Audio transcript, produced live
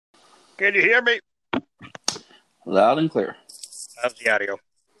Can you hear me? Loud and clear. How's the audio?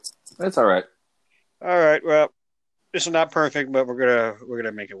 It's all right. All right. Well, this is not perfect, but we're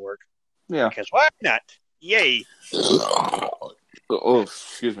gonna make it work. Yeah. Because why not? Yay! Oh,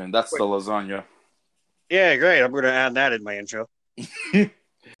 excuse me. That's the lasagna. Yeah, great. I'm gonna add that in my intro.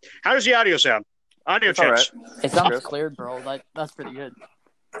 How does the audio sound? Audio checks. All right. It sounds clear, bro. That's pretty good.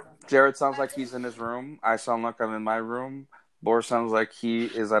 Jared sounds like he's in his room. I sound like I'm in my room. Boris sounds like he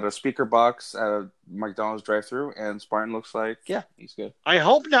is at a speaker box at a McDonald's drive-thru, and Spartan looks like, yeah, he's good. I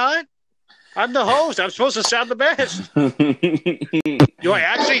hope not. I'm the host. I'm supposed to sound the best. Do I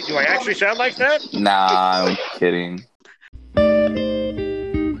actually sound like that? Nah, I'm kidding.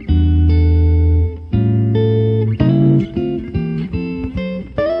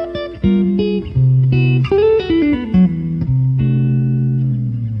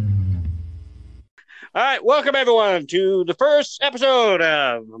 All right, welcome everyone to the first episode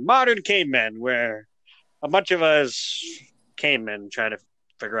of Modern Cavemen, where a bunch of us cavemen try to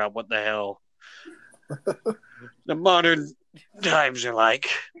figure out what the hell the modern times are like.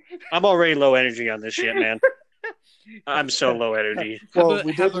 I'm already low energy on this shit, man. I'm so low energy. Well,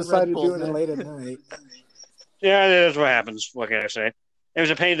 we did decide to do it late at night. Yeah, that's what happens. What can I say? It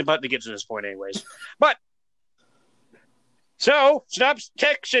was a pain in the butt to get to this point anyways. But, so, stop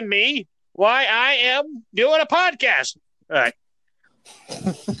texting me why I am doing a podcast. All right.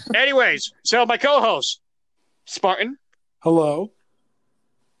 Anyways, so my co-host, Spartan. Hello.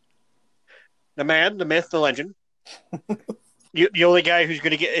 The man, the myth, the legend. The only guy who's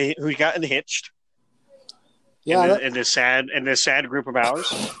gotten hitched. Yeah. In this sad group of ours.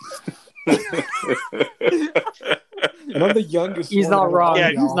 And I'm the youngest. He's not wrong. Yeah,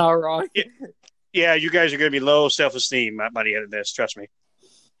 he's not wrong. Yeah, you guys are going to be low self-esteem by the end of this. Trust me.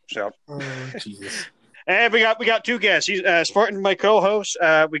 So, Jesus. And we got two guests. He's Spartan, my co-host.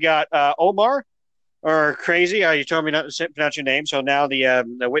 We got Omar, or Crazy. You told me not to pronounce your name, so now the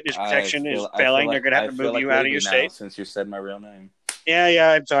witness protection is failing. They're going to have to move you out of your state. Since you said my real name.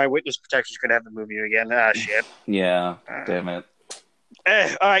 Yeah. I'm sorry. Witness protection is going to have to move you again. Shit. Yeah. Damn it.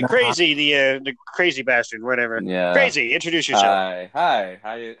 All right, Crazy, the crazy bastard, whatever. Yeah. Crazy, introduce yourself. Hi.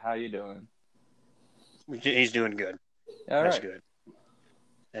 How you doing? He's doing good. All That's right. good.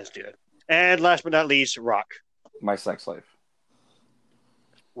 That's good. And last but not least, Rock. My sex life.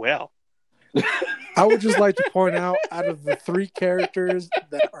 Well, I would just like to point out of the three characters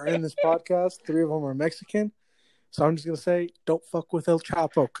that are in this podcast, three of them are Mexican. So I'm just going to say, don't fuck with El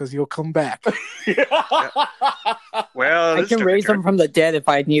Chapo because he'll come back. well, I can raise him from the dead if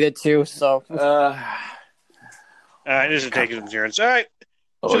I needed to. So, all right, this is taking some turns. All right.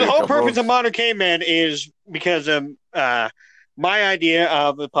 So the whole purpose of Modern Caveman is because my idea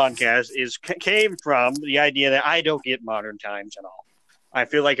of the podcast came from the idea that I don't get modern times at all. I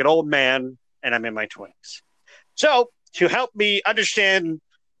feel like an old man, and I'm in my 20s. So to help me understand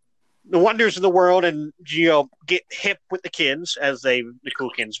the wonders of the world and get hip with the kids, as the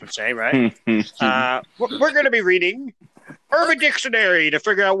cool kids would say, right? We're going to be reading Urban Dictionary to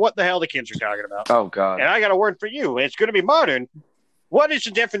figure out what the hell the kids are talking about. Oh God! And I got a word for you. It's going to be modern. What is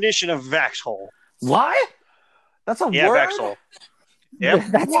the definition of Vaxhole? What? That's a word? Vaxhole. Yep.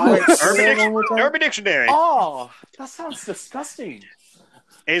 Urban Dictionary. Oh, that sounds disgusting.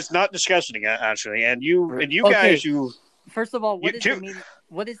 It's not disgusting, actually. And you Okay. guys who... first of all, what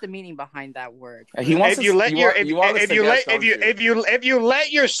is the meaning behind that word? If you let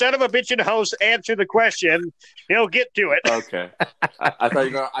your son of a bitch and host answer the question, he'll get to it. Okay. I thought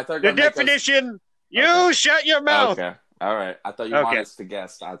you were going the definition, you shut your mouth. Okay. All right. I thought you wanted us to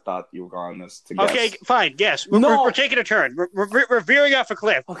guess. I thought you were going us to guess. Okay, fine. Guess. We're taking a turn. We're veering off a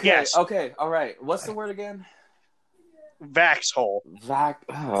cliff. Okay. Yes. Okay. All right. What's the word again? Vaxhole. What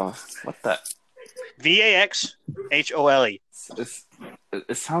the? Vaxhole.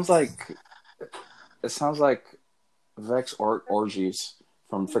 It sounds like Vex orgies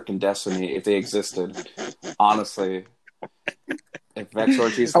from freaking Destiny if they existed. Honestly, if Vex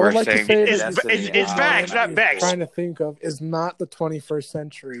orgies were like saying it's Vax, not Vex. Trying to think of is not the 21st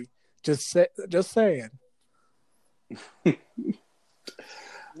century. Just saying.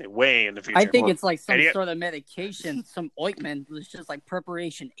 Way in the future. I think it's like some sort of medication, some ointment. It's just like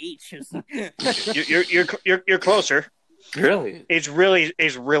preparation H. You're closer. Really? It's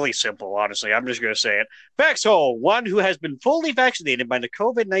really simple, honestly. I'm just going to say it. Vaxhole, one who has been fully vaccinated by the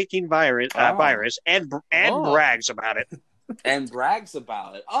COVID-19 virus and brags about it. And brags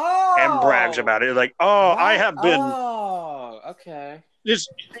about it. Oh! And brags about it. Like, I have been... Oh, okay. This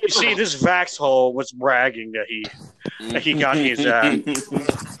Vaxhole was bragging that he got his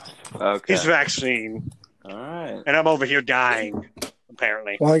his vaccine. All right. And I'm over here dying.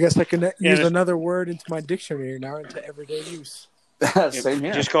 apparently. Well, I guess I can use another word into my dictionary now, into everyday use. Same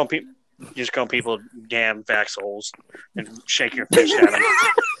here. Just call people damn vaxholes and shake your fist at them.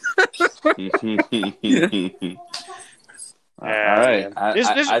 All right.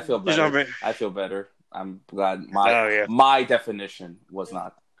 I feel better. Over. I feel better. I'm glad my definition was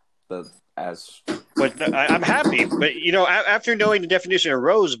not as. But I'm happy. But after knowing the definition of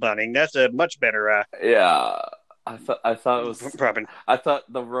rose bunning, that's a much better. Yeah, I thought it was. Problem. I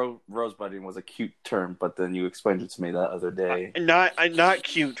thought the rose budding was a cute term, but then you explained it to me that other day. Not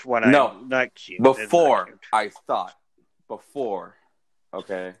cute. Not cute. Before I thought it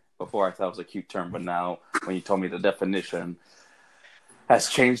was a cute term, but now when you told me the definition, has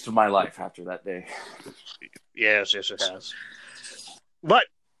changed my life after that day. Yes, it has. But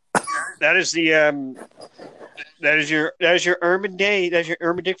that is your urban day. That's your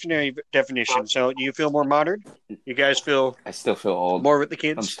urban dictionary definition. So, do you feel more modern? You guys feel? I still feel old. More with the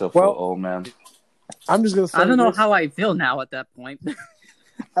kids. I'm still feel old, man. I'm just gonna say. I don't know how I feel now at that point.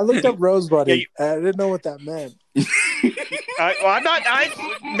 I looked up rosebuddy. I didn't know what that meant. I'm not.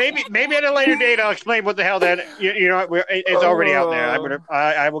 Maybe at a later date I'll explain what the hell that. It's already out there.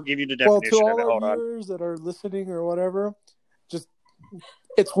 I will give you the definition. Well, to all our viewers that are listening or whatever, just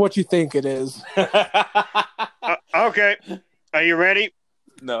it's what you think it is. Okay, are you ready?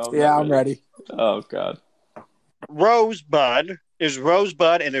 No. Yeah, I'm ready. Oh God. Rosebud is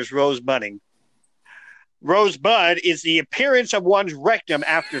rosebud, and there's rose budding. Rosebud is the appearance of one's rectum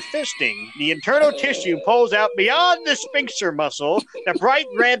after fisting. The internal tissue pulls out beyond the sphincter muscle. The bright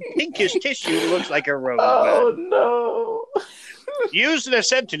red pinkish tissue looks like a rosebud. Oh, no. Used in a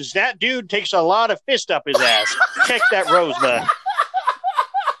sentence, that dude takes a lot of fist up his ass. Check that rosebud.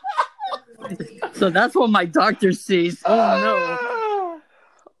 So that's what my doctor sees. Oh, no.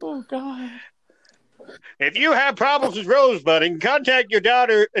 Oh, God. If you have problems with rosebudding, contact your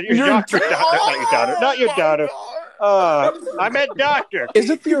daughter. Not your daughter. I meant doctor. Is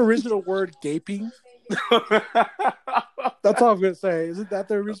it the original word gaping? That's all I'm going to say. Isn't that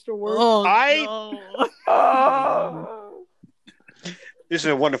the original word? Oh, This is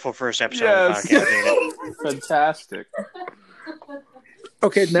a wonderful first episode of the podcast. Fantastic.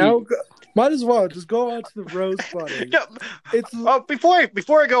 Okay, now might as well just go on to the rosebud. No,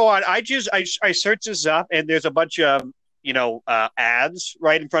 before I go on, I searched this up, and there's a bunch of ads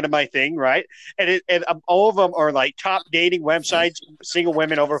right in front of my thing, right? And all of them are like top dating websites, single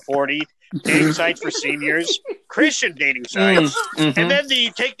women over 40, dating sites for seniors, Christian dating sites, and then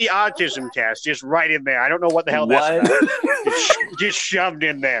take the autism test just right in there. I don't know what the hell that's about. Just shoved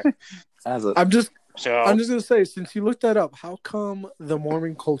in there. I'm just gonna say, since you looked that up, how come the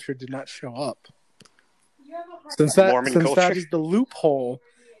Mormon culture did not show up? Since that is the loophole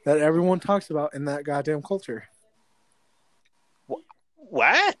that everyone talks about in that goddamn culture.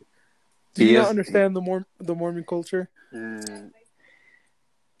 What? Do you not understand the Mormon culture?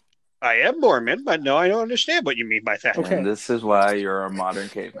 I am Mormon, but no, I don't understand what you mean by that. Okay. And this is why you're a modern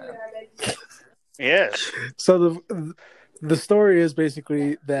caveman. Yes. So the story is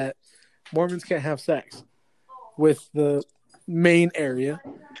basically that Mormons can't have sex with the main area,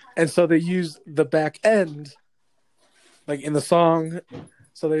 and so they use the back end, like in the song,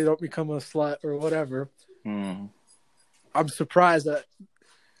 so they don't become a slut or whatever. I'm surprised that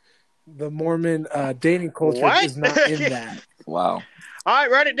the Mormon dating culture is not in that. Wow. All right,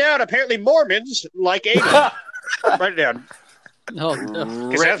 write it down. Apparently Mormons like anal. Write it down. Oh, no.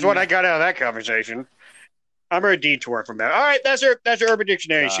 Because that's what I got out of that conversation. I'm going to detour from that. All right, that's your Urban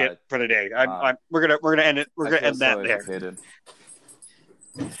Dictionary shit for the day. We're gonna end it. We're gonna end that there.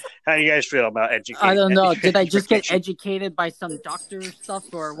 How do you guys feel about education? I don't know. Did I just get educated by some doctor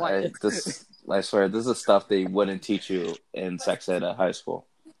stuff or what? I swear, this is stuff they wouldn't teach you in sex ed at high school.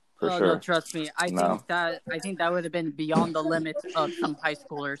 For sure. No, trust me. I think that would have been beyond the limits of some high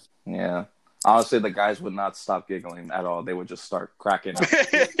schoolers. Yeah. Honestly, the guys would not stop giggling at all. They would just start cracking up.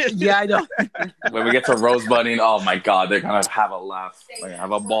 Yeah, I know. When we get to rosebudding, oh my God, they're gonna have a laugh,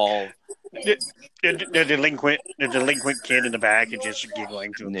 have a ball. The delinquent kid in the back is just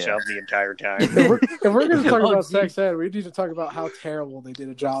giggling to himself the entire time. If we're going to talk about sex ed, we need to talk about how terrible they did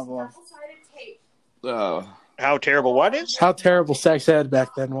a job of. How terrible what is? How terrible sex ed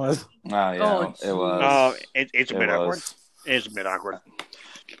back then was. It was. It's a bit awkward. It's a bit awkward.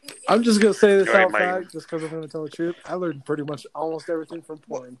 I'm just going to say this out loud, just because I'm going to tell the truth. I learned pretty much almost everything from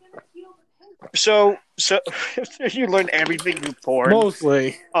porn. So you learned everything from porn?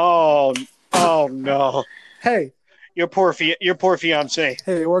 Mostly. Oh no. Hey. Your poor fiance.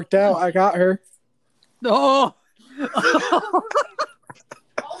 Hey, it worked out. I got her. No.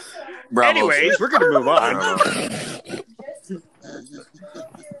 Anyways, we're going to move on.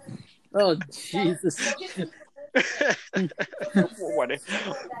 Oh Jesus!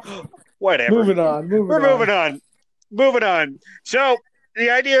 Whatever. Moving on. We're moving on. So the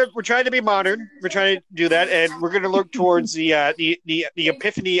idea, we're trying to be modern. We're trying to do that, and we're going to look towards the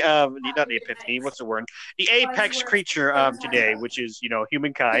epiphany of not the epiphany. What's the word? The apex creature of today, which is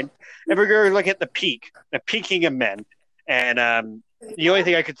humankind, and we're going to look at the peaking of men. And the only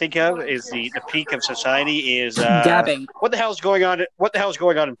thing I could think of is the peak of society is Dabbing. What the hell's going on? What the hell's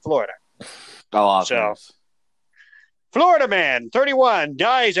going on in Florida? So. Florida man, 31,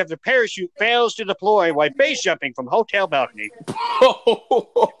 dies after parachute fails to deploy while base jumping from hotel balcony.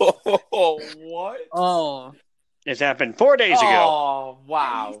 What? Oh. This happened 4 days ago. Oh,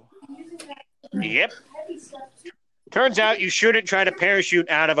 wow. Yep. Turns out you shouldn't try to parachute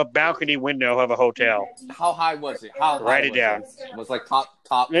out of a balcony window of a hotel. How high was it? Write it down. It was like top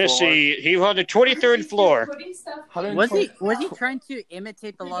Let's floor. see. He was on the 23rd floor. Was he trying to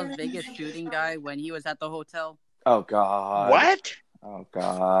imitate the Las Vegas shooting guy when he was at the hotel? Oh, God. What? Oh,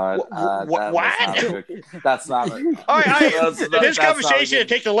 God. What? That's not it. All right, this conversation, it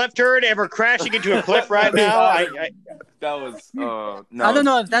takes a left turn and we're crashing into a cliff right now. That was no. I don't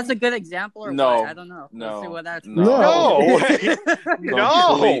know if that's a good example or No. what. I don't know. No. Let's see what that's No. No.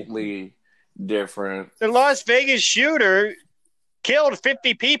 Completely different. The Las Vegas shooter killed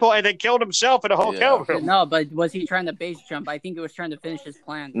 50 people and then killed himself in a hotel room. No, but was he trying to base jump? I think he was trying to finish his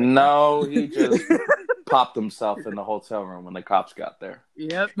plan. No, he just popped himself in the hotel room when the cops got there.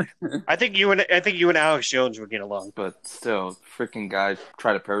 Yep. I think you and Alex Jones would get along. But still, freaking guy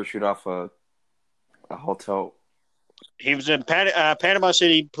tried to parachute off a hotel. He was a Panama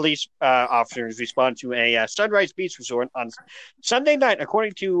City police officers respond to a Sunrise Beach resort on Sunday night,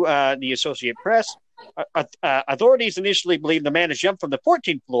 according to the Associated Press. Authorities initially believed the man had jumped from the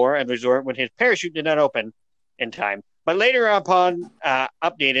 14th floor of the resort when his parachute did not open in time. But later upon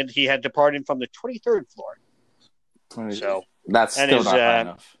updated, he had departed from the 23rd floor. So that's still not high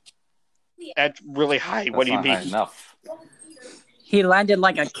enough. That's really high. What do you mean? High enough. He landed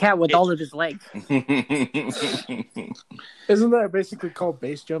like a cat with all of his legs. Isn't that basically called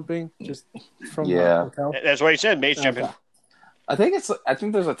base jumping? Just from the hotel? That's what he said, base jumping. I think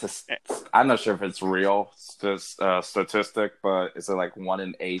there's I'm not sure if it's real statistic, but is it like 1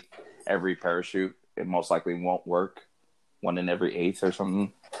 in 8 every parachute? It most likely won't work. 1 in every 8 or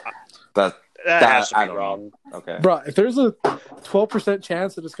something. That has to be I don't wrong. know. Okay, Bro, if there's a 12%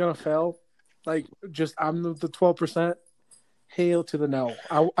 chance that it's gonna fail, like I'm the 12%. Hail to the no.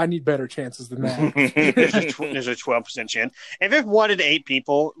 I need better chances than that. There's a 12% chance. If 1 in 8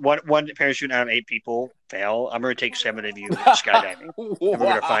 people, one parachute out of 8 people fail, I'm going to take 7 of you skydiving. And we're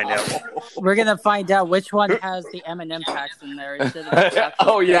going to find out. We're going to find out which one has the M&M packs in there. Instead of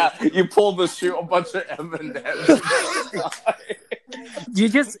oh, yeah. You pulled the shoot a bunch of M&Ms. You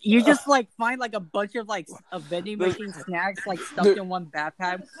just like find like a bunch of like a vending machine snacks like stuffed in one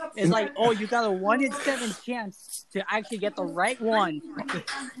backpack. It's like, oh, you got a 1 in 7 chance to actually get the right one.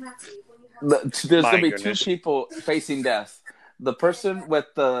 There's gonna be 2 people facing death: the person with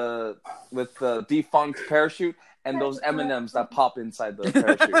the defunct parachute and those M&Ms that pop inside the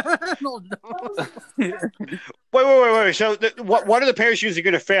parachute. Wait. So one of the parachutes are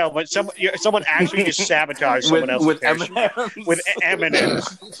going to fail, but someone actually just sabotaged someone else's parachute M&Ms. with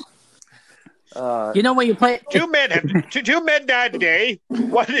M&Ms. You know when you play, two men died today.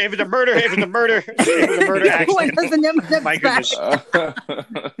 What if it was a murder? If it was a murder accident. My goodness.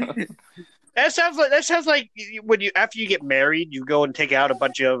 That sounds like when after you get married, you go and take out a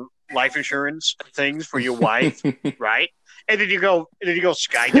bunch of life insurance things for your wife, right? And then you go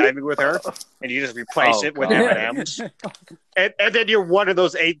skydiving with her, and you just replace it with M&Ms. And then you're one of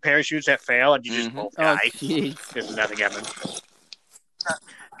those 8 parachutes that fail, and you just both die. There's nothing happening.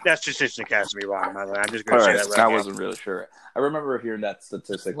 That statistic has to be wrong, by the way. I'm just going to say that right now. I wasn't really sure. I remember hearing that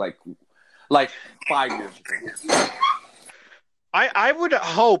statistic like 5 years ago. I would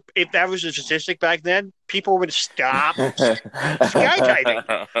hope if that was a statistic back then, people would stop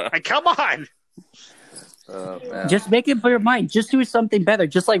skydiving. Like, come on. Just make it up your mind. Just do something better.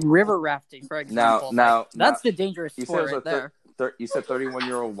 Just like river rafting, for example. That's the dangerous sport right there. You said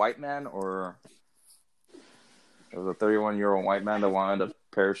 31-year-old white man, or it was a 31-year-old white man that wanted to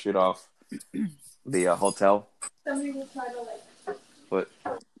parachute off the hotel? But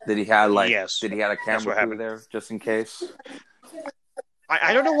did he have Did he have a camera crew there just in case?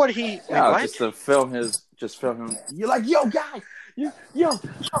 I don't know what he. No, just to film him. You're like, yo, guys, yo,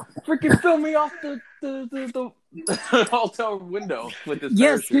 freaking film me off the hotel window with this.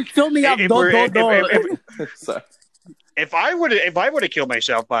 Yes, film me off. Sorry. If I would have killed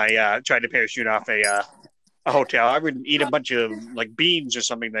myself by trying to parachute off a a hotel, I would eat a bunch of like beans or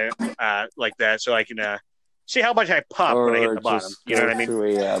something like that, so I can see how much I pop when I hit the bottom. You know what I mean? To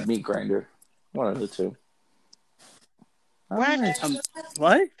a meat grinder. One of the two. What?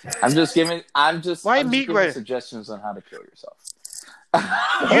 What? I'm just giving suggestions on how to kill yourself.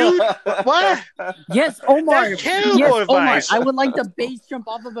 What? Yes, Omar. That's terrible yes, advice. Omar. I would like to base jump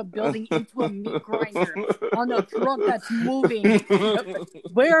off of a building into a meat grinder on a truck that's moving.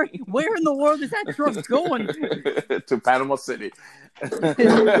 Where in the world is that truck going? To Panama City.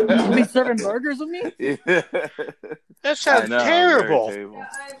 You be serving burgers with me? That sounds terrible.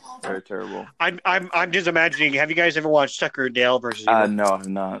 Very terrible. I'm just imagining. Have you guys ever watched Tucker and Dale versus? No, I have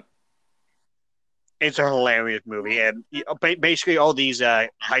not. It's a hilarious movie, and basically all these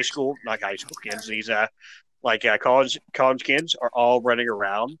not high school kids, these college kids are all running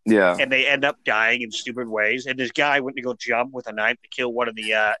around. Yeah, and they end up dying in stupid ways. And this guy went to go jump with a knife to kill one of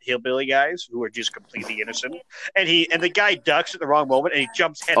the hillbilly guys who are just completely innocent. And the guy ducks at the wrong moment, and he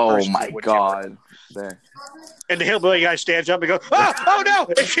jumps headfirst. Oh my god! There. And the hillbilly guy stands up and goes, "Oh no!"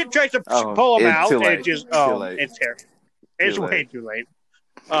 And she tries to pull him out, and it just it's terrible. It's way too late.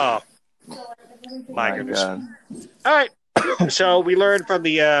 Oh. My goodness! God. All right, so we learned from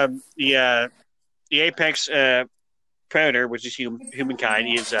the apex predator, which is humankind,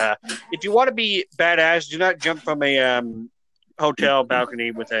 is if you want to be badass, do not jump from a hotel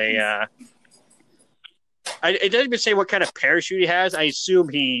balcony with a. It doesn't even say what kind of parachute he has. I assume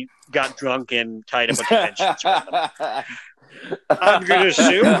he got drunk and tied a bunch of tensions. I'm gonna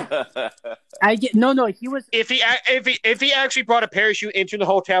assume. No. He was. If he actually brought a parachute into the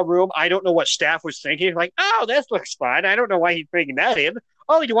hotel room, I don't know what staff was thinking. Like, oh, this looks fun. I don't know why he's bringing that in.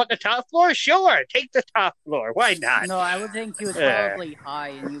 Oh, you want the top floor? Sure, take the top floor. Why not? No, I would think he was probably high,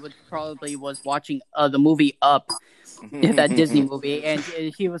 and he was watching the movie Up, that Disney movie, and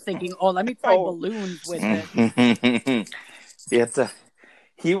he was thinking, oh, let me try balloons with it.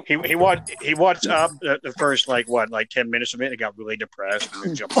 He watched Up the first 10 minutes of it and got really depressed and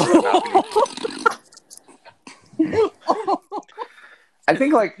then jumped on the balcony. I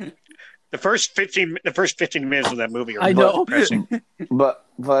think the first 15 minutes of that movie are really depressing. But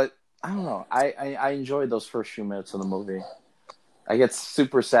I don't know. I enjoyed those first few minutes of the movie. I get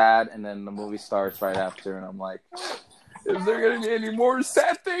super sad, and then the movie starts right after, and I'm like, is there going to be any more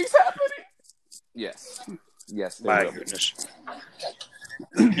sad things happening? Yes. My goodness.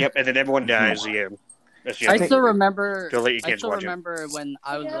 Yep, and then everyone dies. Yeah. I still remember. When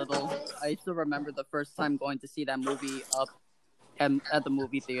I was little. I still remember the first time going to see that movie Up at the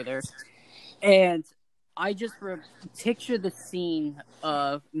movie theater, and I just picture the scene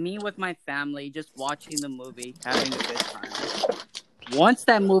of me with my family just watching the movie, having a good time. Once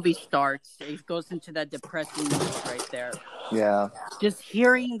that movie starts, it goes into that depressing mood right there. Yeah. Just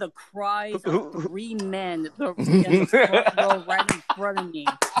hearing the cries of three men in the front row right in front of me.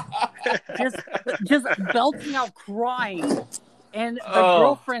 Just belting out crying. And the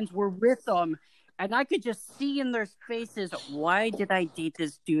girlfriends were with them. And I could just see in their faces, why did I date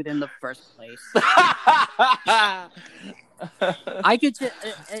this dude in the first place? I could just,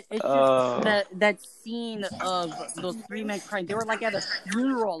 it's just that scene of those three men crying. They were like at a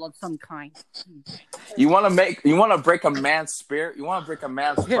funeral of some kind. You want to break a man's spirit? You want to break a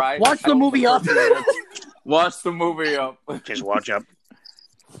man's pride? Watch the movie Up. Watch the movie Up. Just watch Up.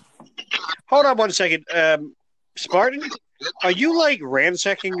 Hold on one second. Spartan, are you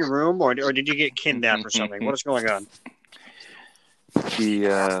ransacking your room or did you get kidnapped or something? What is going on?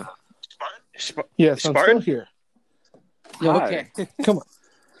 Yes, Spartan? I'm still here. Yeah, okay. Come on.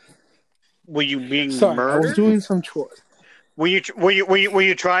 Were you being Sorry, murdered? I was doing some chores. Were you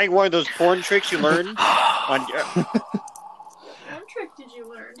trying one of those porn tricks you learned? What trick did you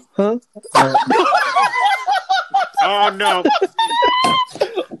learn? Huh? Oh no!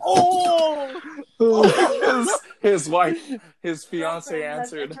 His wife, his fiance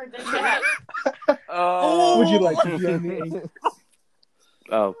answered. Would you like to be on the 8th?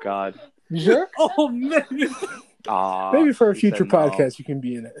 Oh God! You sure? Oh man! Maybe for a future podcast, you can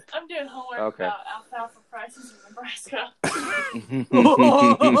be in it. I'm doing homework about alfalfa prices in Nebraska.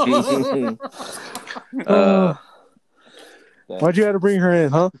 Why'd you have to bring her in,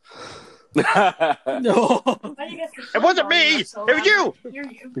 huh? No, it wasn't me. It was you.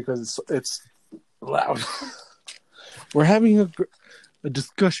 Because it's loud. We're having a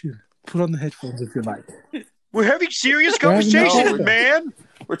discussion. Put on the headphones if you like. We're having serious conversations, man.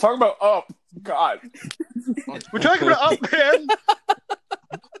 We're talking about Up. God. We're talking about Up, man.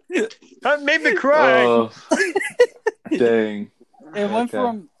 That made me cry. Dang. It went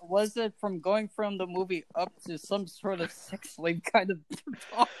from going from the movie Up to some sort of sex slave kind of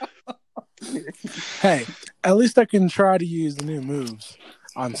talk? Hey, at least I can try to use the new moves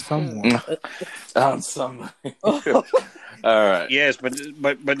on someone. On somebody. All right. Yes, but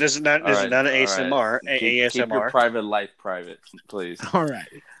this is not All an right. ASMR. Keep your ASMR. private life private, please. All right.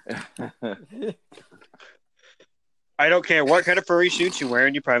 I don't care what kind of furry suits you wear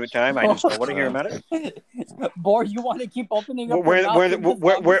in your private time. I just don't want to hear about it. Boy, you want to keep opening up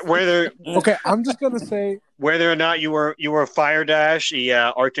Whether Okay, I'm just gonna say whether or not you were Fire Dash, the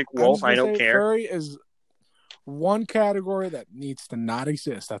Arctic Wolf, I don't care. Furry is one category that needs to not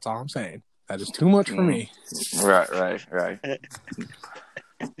exist. That's all I'm saying. That is too much for me. Right.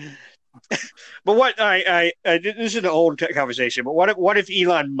 But what this is an old conversation. But what if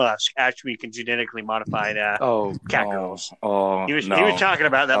Elon Musk actually can genetically modify cat girls? Oh, he was talking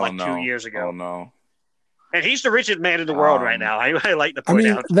about that 2 years ago. Oh no! And he's the richest man in the world right now. I like to point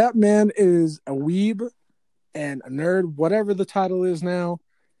out that man is a weeb and a nerd, whatever the title is now.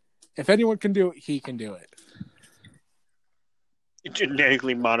 If anyone can do it, he can do it.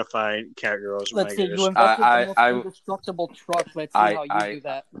 Genetically modified cat girls. Let's see. You invented the most indestructible truck. Let's see how you do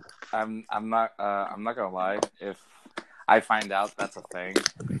that. I'm not gonna lie. If I find out that's a thing,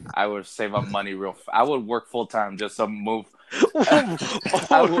 I would save up money I would work full time just to move.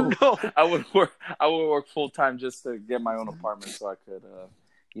 I would work full time just to get my own apartment so I could, Are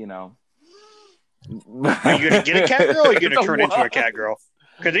you gonna get a cat girl or are you gonna turn into a cat girl?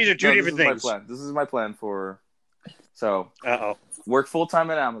 Because these are two different things. This is my plan for. So, Uh-oh. Work full time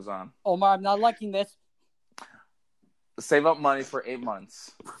at Amazon. Omar, I'm not liking this. Save up money for 8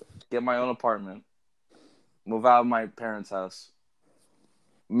 months. Get my own apartment. Move out of my parents' house.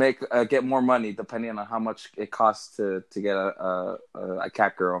 Get more money depending on how much it costs to get a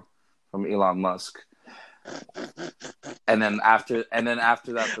cat girl from Elon Musk. And then after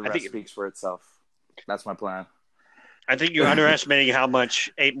that, the rest speaks for itself. That's my plan. I think you're underestimating how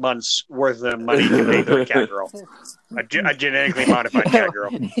much 8 months worth of money can make for a cat girl. A genetically modified cat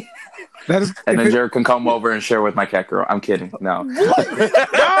girl. And then Jared can come over and share with my cat girl. I'm kidding. No.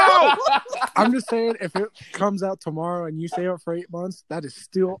 No! I'm just saying, if it comes out tomorrow and you save it for 8 months, that is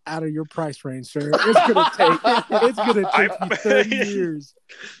still out of your price range, sir. It's gonna take you 30 years.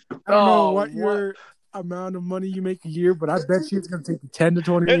 I don't know what your amount of money you make a year, but I bet you it's going to take you 10 to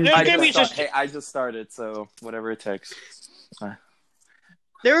 20 years. I just started, so whatever it takes.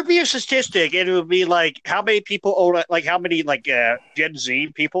 There would be a statistic, and it would be like how many people own, like how many Gen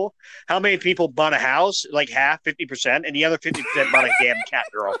Z people, how many people bought a house, like half, 50%, and the other 50% bought a damn cat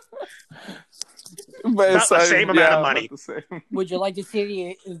girl. About the same amount of money. Would you like to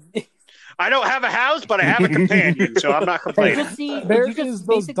see the... I don't have a house, but I have a companion, so I'm not complaining. There is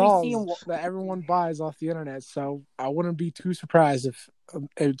those dolls that everyone buys off the internet, so I wouldn't be too surprised if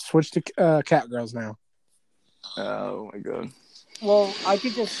it switched to cat girls now. Oh my god! Well, I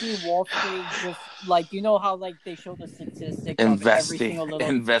could just see Wall Street just how they show the statistics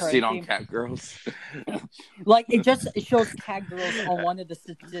investing on cat girls. It shows cat girls on one of the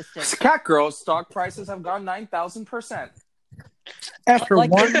statistics. Cat girls stock prices have gone 9,000%. After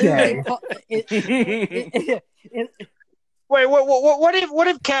one day. Wait, what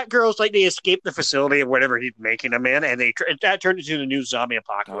if cat girls they escape the facility of whatever he's making them in, and that turned into the new zombie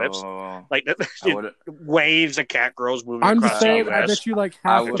apocalypse? Waves of cat girls moving I'm across just saying, the US. I bet you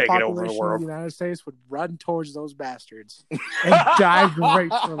half the population of the United States would run towards those bastards and die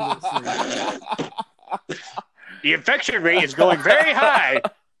gracefully. The infection rate is going very high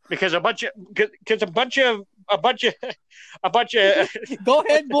because a bunch of go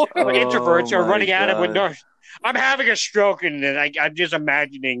ahead, boy. Introverts are running God. out of with I'm having a stroke, and then I'm just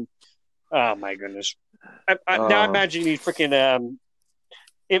imagining. Oh my goodness! Now imagining these freaking.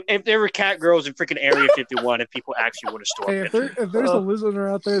 If there were cat girls in freaking Area 51, if people actually would have stormed it. If there's a listener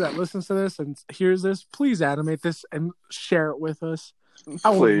out there that listens to this and hears this, please animate this and share it with us. I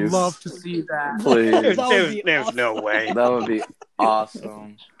would love to see that. Please. There's no way. That would be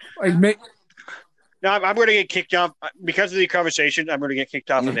awesome. No, I'm going to get kicked off because of the conversation. I'm going to get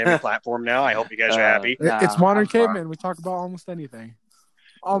kicked off of every platform now. I hope you guys are happy. It's modern caveman. We talk about almost anything.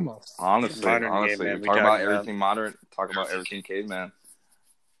 Almost. Honestly, caveman. Talk about everything modern. Talk about everything caveman.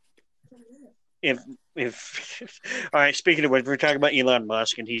 If all right. Speaking of which, we're talking about Elon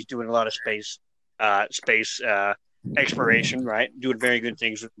Musk, and he's doing a lot of space exploration, right? Doing very good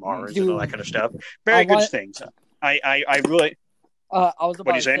things with Mars and all that kind of stuff. Very good things. I really. I was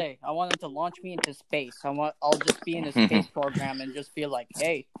about to say, I want him to launch me into space. I'll just be in a space program and just be like,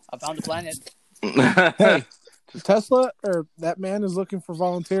 hey, I found a planet. Hey, Tesla or that man is looking for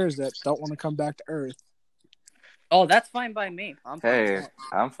volunteers that don't want to come back to Earth. Oh, that's fine by me. I'm fine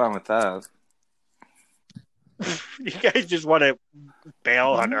I'm fine with that. You guys just want to bail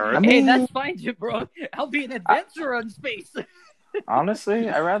on Earth. Hey, that's fine, bro. I'll be an adventurer in space. Honestly,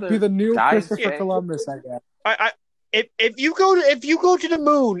 I'd rather Be the new die in Christopher space. Columbus, I guess. If you go to the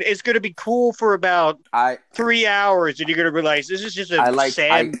moon, it's going to be cool for about 3 hours, and you're going to realize this is just a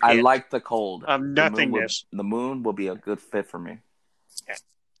sand I pit like the cold. of nothingness. The moon will be a good fit for me.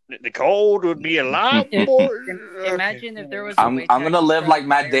 The cold would be a lot more. Imagine if there was. I'm gonna live like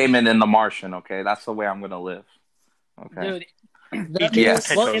Matt Damon in The Martian. Okay, that's the way I'm gonna live. Okay. Dude,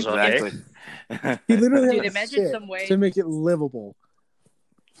 Yes, well, exactly. He literally Dude, had imagine shit some way- to make it livable.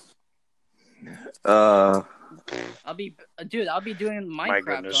 I'll be doing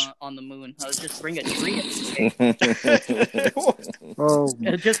Minecraft on the moon. I'll just bring a tree. Oh,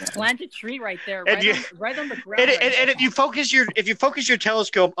 Just plant a tree right there, right on the ground. And if you focus your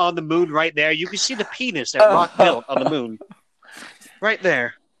telescope on the moon right there, you can see the penis that Rock built on the moon, right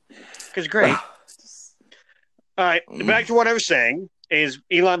there. Because great. All right, back to what I was saying. Is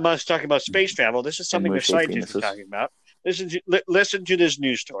Elon Musk talking about space travel? This is something the scientists are talking about. Listen to this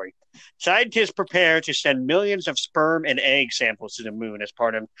news story. Scientists prepare to send millions of sperm and egg samples to the moon as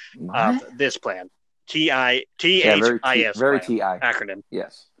part of this plan. THIS very TI acronym.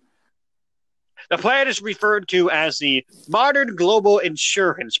 Yes. The plan is referred to as the Modern Global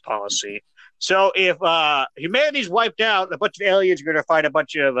Insurance Policy. So if humanity's wiped out, a bunch of aliens are going to find a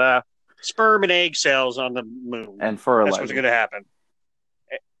bunch of sperm and egg cells on the moon. And fertilizer. That's what's going to happen.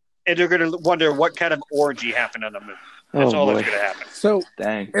 And they're going to wonder what kind of orgy happened on the moon. That's all that's going to happen. So,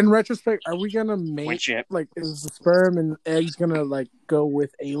 dang. In retrospect, are we going to make, is the sperm and eggs going to, go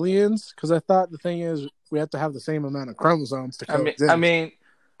with aliens? Because I thought the thing is we have to have the same amount of chromosomes to coexist. I mean,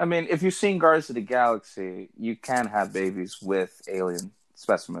 if you've seen Guardians of the Galaxy, you can have babies with alien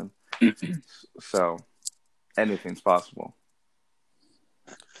specimen. So, anything's possible.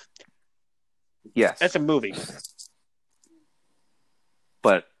 Yes. That's a movie.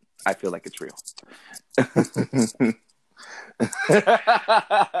 But I feel like it's real. So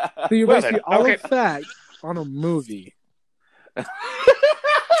you're basically all of fact on a movie.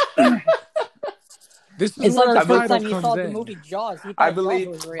 This is it's where like the our first title time he comes saw in. the movie Jaws. He thought I Jaws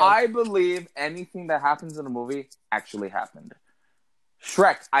was real. believe anything that happens in a movie actually happened.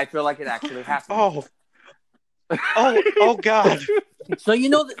 Shrek, I feel like it actually happened. Oh God. So you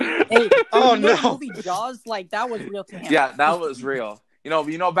know, the movie Jaws, that was real to him. Yeah, that was real. You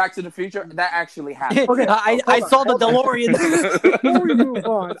know, Back to the Future, that actually happened. Okay, I saw the DeLorean. Before we move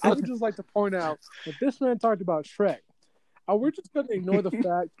on, I would just like to point out that this man talked about Shrek. We're just going to ignore the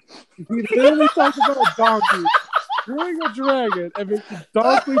fact he literally talked about a donkey screwing a dragon and making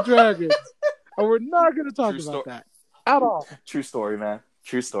donkey dragons. And we're not going to talk about that at all. True story, man.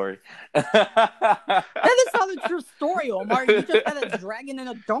 True story. That is not a true story, Omar. You just had a dragon and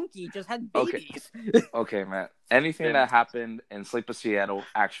a donkey. You just had babies. Okay, man. Anything that happened in Sleep of Seattle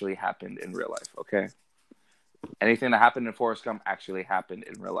actually happened in real life, okay? Anything that happened in Forrest Gump actually happened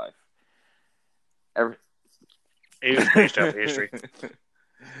in real life. It was based off history.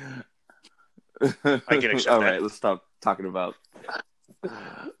 I can accept All that. right, let's stop talking about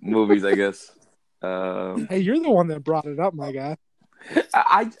movies, I guess. Hey, you're the one that brought it up, my guy.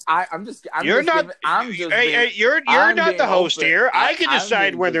 I'm you're just not. giving, you're not the host open. here. I can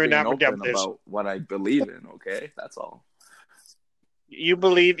decide I'm whether or being not we're done open with this. about what I believe in. Okay, that's all. You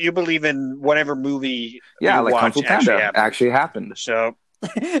believe in whatever movie Yeah, you like Kung watch Fu Panda actually happened. So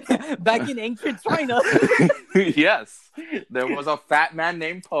back in ancient China. Yes, there was a fat man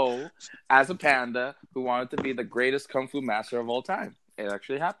named Po as a panda who wanted to be the greatest kung fu master of all time. It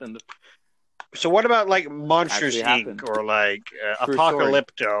actually happened. So what about Monsters Actually Inc. happened. or True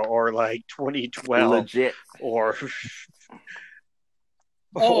Apocalypto or 2012 Legit. or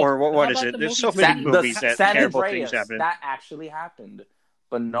what is it? There's so many movies that San terrible Andreas, things happen. that actually happened,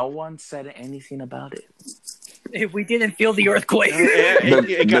 but no one said anything about it. If we didn't feel the earthquake.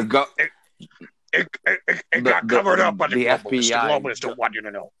 It got covered up by the globalists. The FBI globalists don't want you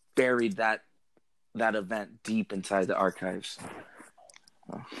to know. Buried that event deep inside the archives.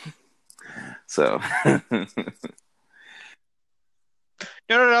 So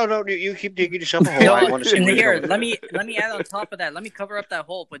No. You keep digging yourself a hole. I want to see where Here, you're going. let me add on top of that. Let me cover up that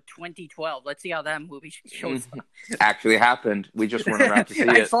hole with 2012. Let's see how that movie shows up. actually happened. We just weren't around to see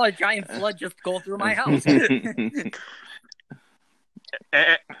I it. saw a giant flood just go through my house.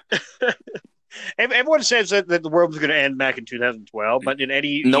 Everyone says that the world was going to end back in 2012, but in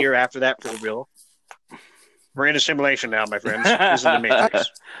any year after that, for real. We're in a simulation now, my friends. This is the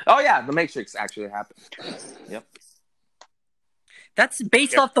Matrix. Oh yeah, the Matrix actually happened. Yep. That's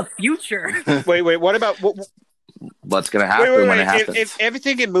based off the future. Wait. What about what's going to happen when it happens? If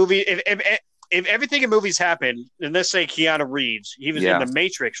everything in movie, if everything in movies happened, and let's say Keanu Reeves, he was in The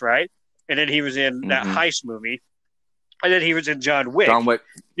Matrix, right? And then he was in that heist movie, and then he was in John Wick. John Wick.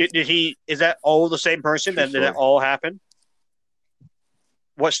 Did he? Is that all the same person? Did that all happen?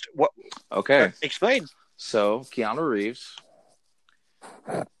 What? Okay. Explain. So Keanu Reeves.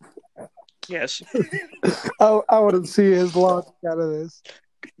 Yes. I want to see his logic out of this.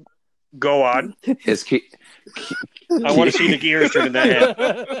 Go on. I want to see the gears turn in that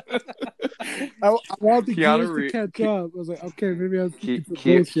head. I want the gears to catch up. I was like, okay, maybe I'll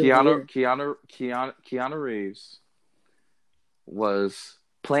Keanu Reeves was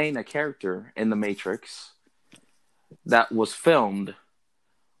playing a character in The Matrix that was filmed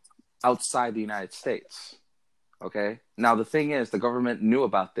outside the United States. Okay? Now, the thing is, the government knew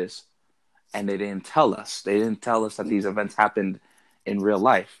about this, and they didn't tell us. They didn't tell us that these events happened in real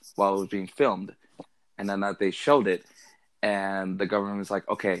life while it was being filmed. And then that they showed it, and the government was like,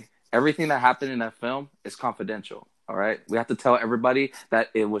 okay, everything that happened in that film is confidential, all right? We have to tell everybody that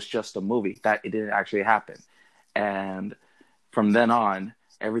it was just a movie, that it didn't actually happen. And from then on,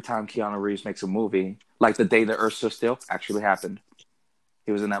 every time Keanu Reeves makes a movie, like The Day the Earth Stood Still actually happened.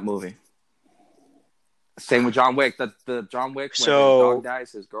 He was in that movie. Same with John Wick. The John Wick, when his dog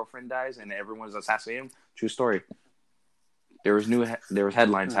dies, his girlfriend dies, and everyone's assassinating him. True story. There was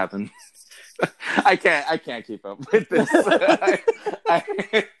headlines happen. I can't keep up with this. I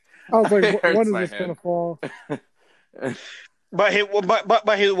was like, when is this gonna fall?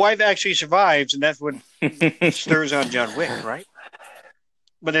 But his wife actually survives, and that's what stirs on John Wick, right?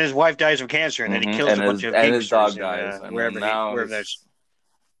 But then his wife dies of cancer, and then he kills a bunch of and his dog dies.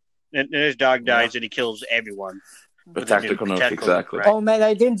 And his dog dies, and he kills everyone. The tactical note, exactly. Right? Oh man,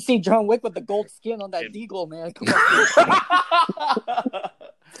 I didn't see John Wick with the gold skin on that deagle, man. Come on.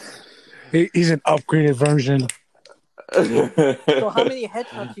 He's an upgraded version. So how many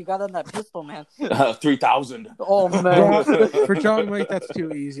headshots you got on that pistol, man? 3,000. Oh man. For John Wick, that's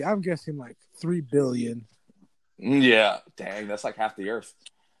too easy. I'm guessing like 3 billion. Yeah, dang, that's like half the Earth.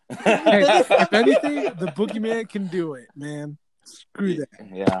 Hey, if anything, the Boogeyman can do it, man. Screw that.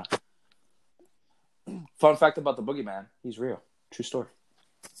 Yeah. Fun fact about the Boogeyman: he's real. True story.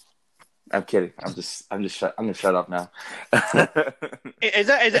 I'm kidding. I'm gonna shut up now. Is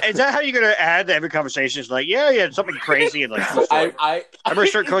that how you're gonna add to every conversation? It's like, yeah, something crazy and like. I'm gonna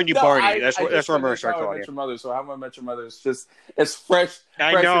start calling you Barney. That's where I'm gonna start calling you. Mother. So how I met your mother is just it's fresh.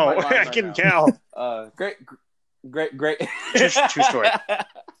 I know. I can tell. Great. True story.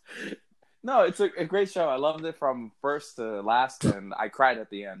 No, it's a great show. I loved it from first to last, and I cried at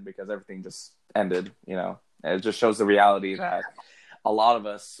the end because everything just ended. You know, and it just shows the reality that a lot of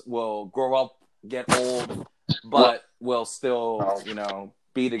us will grow up, get old, but will still,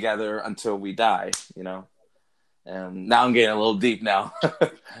 be together until we die. You know, and now I'm getting a little deep.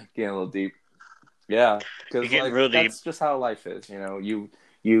 Yeah, because that's just how life is. You know, you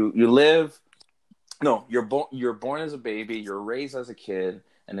live. No, you're born as a baby. You're raised as a kid.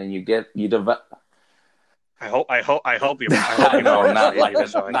 And then you develop. I hope you.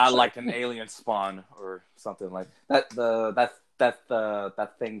 Not like an alien spawn or something like that.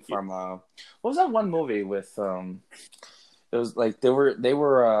 That thing from what was that one movie with it was like they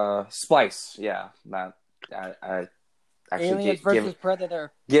were Splice. Yeah, I actually Aliens versus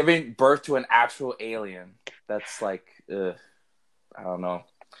Predator. Giving birth to an actual alien. That's like I don't know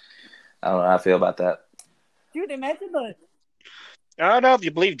how I feel about that. Dude, imagine the. I don't know if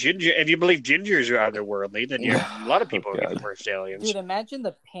you believe ginger. If you believe gingers are otherworldly, then a lot of people are the first aliens. Dude, imagine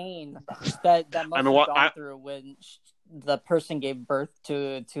the pain that must have gone through when the person gave birth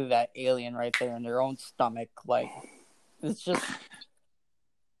to that alien right there in their own stomach. Like, it's just.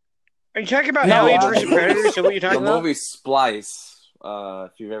 Are you talking about Aliens versus Predators? Is that what you're talking about? The movie Splice.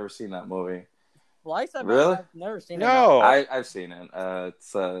 If you've ever seen that movie. Splice? I've never seen it. No, I've seen it.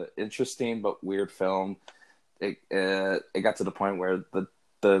 It's an interesting but weird film. It got to the point where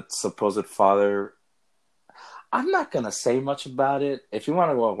the supposed father. I'm not gonna say much about it. If you want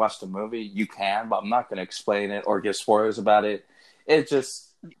to go watch the movie, you can, but I'm not gonna explain it or give spoilers about it. It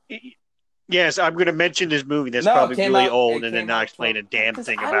just. Yes, I'm gonna mention this movie that's probably really old, and then not explain a damn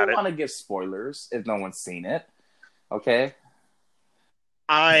thing about it. I don't want to give spoilers if no one's seen it. Okay.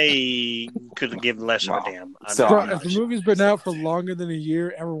 I could give less of a damn. If the movie's been out for longer than a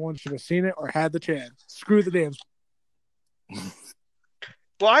year, everyone should have seen it or had the chance. Screw the damn.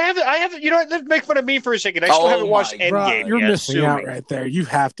 Well, I haven't. You know what? Let's make fun of me for a second. I still haven't watched Endgame. You're missing out right there. You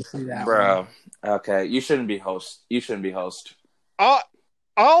have to see that, bro. Okay, you shouldn't be host.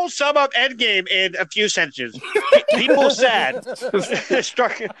 I'll sum up Endgame in a few sentences. People sad.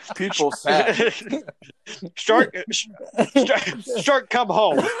 People sad. Stark come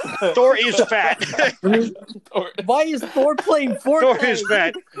home. Thor is fat. Why is Thor playing Fortnite? Thor is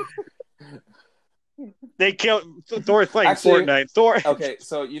fat. They killed Thor is playing Fortnite. Thor. Okay,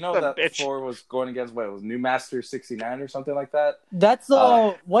 so you know that bitch. Thor was going against what? It was New Master 69 or something like that. That's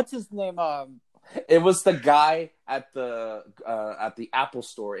what's his name? It was the guy at the Apple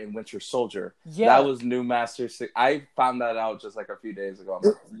store in Winter Soldier. Yeah, that was New Master. I found that out just like a few days ago. I'm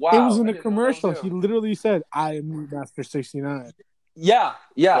like, wow, it was in a commercial. He literally said, "I am New Master 69." Yeah.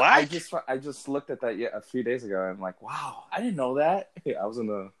 What? I just looked at that a few days ago. And I'm like, wow, I didn't know that. I was in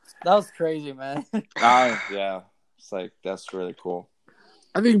the. That was crazy, man. Yeah, it's like that's really cool.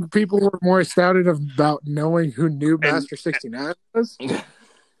 I think people were more astounded about knowing who New Master 69 was.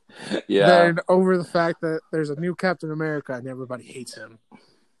 Yeah. Than over the fact that there's a new Captain America and everybody hates him.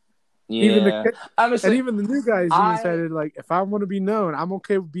 Yeah. Even the new guys even said it, like, if I want to be known, I'm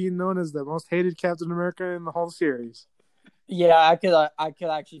okay with being known as the most hated Captain America in the whole series. Yeah, I could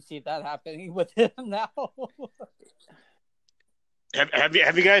actually see that happening with him now. Have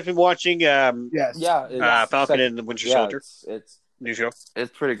you guys been watching? Yes. Yeah. Falcon and the Winter Soldier. It's new show.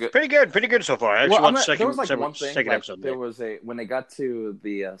 It's pretty good. Pretty good so far. I actually watched there was like one thing. Second episode. There was when they got to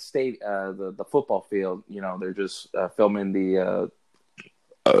the the football field. You know, they're just filming the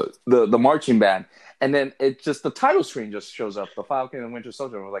marching band, and then it just the title screen just shows up, the Falcon and Winter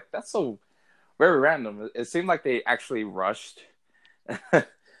Soldier. And we're like, that's so very random. It seemed like they actually rushed.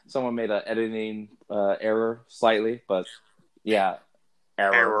 Someone made an editing error slightly, but yeah.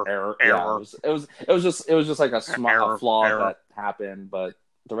 Error. Yeah, it was just like a small flaw that happened, but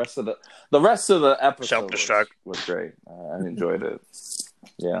the rest of the episode was great. I enjoyed it.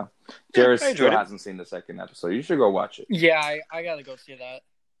 Yeah, Jared still hasn't seen the second episode. You should go watch it. Yeah, I gotta go see that.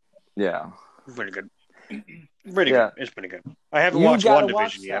 Yeah, pretty good. Pretty good. It's pretty good. I haven't watched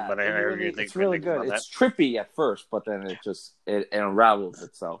WandaVision yet, but I heard it's really good. It's trippy at first, but then it unravels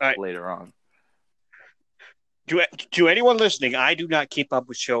itself later on. To anyone listening, I do not keep up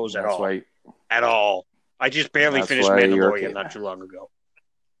with shows at all. Right. At all. I just barely finished Mandalorian not too long ago.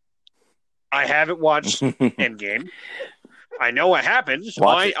 I haven't watched Endgame. I know what happens.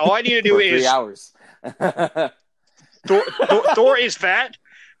 All I need to do is 3 hours. Thor is fat.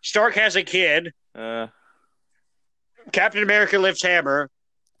 Stark has a kid. Captain America lifts hammer.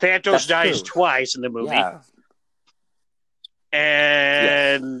 Thanos dies twice in the movie. Yeah.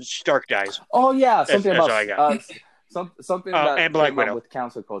 And Stark dies. Oh yeah, something that's about all I got. Something that and Black came Widow up with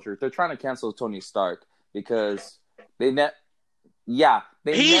cancel culture. They're trying to cancel Tony Stark because he's dead.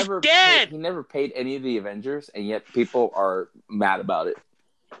 He never paid any of the Avengers, and yet people are mad about it.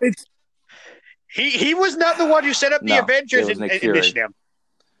 He was not the one who set up the Avengers initiative.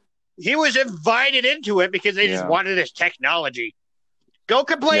 He was invited into it because they just wanted his technology. Go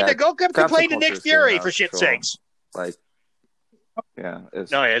complain to Nick Fury for shit's sakes. Like, yeah,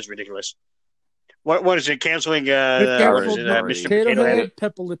 it's ridiculous. What is it? Canceling? Mr. Potato Head,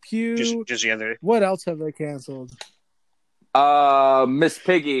 Pepe Le Pew. Just the other. What else have they canceled? Miss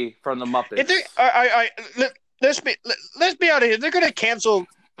Piggy from the Muppets. Let's be honest. If they're going to cancel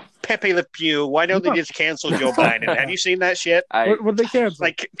Pepe Le Pew, why don't they just cancel Joe Biden? Have you seen that shit? What they cancel?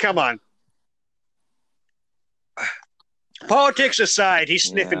 Like, come on. Politics aside, he's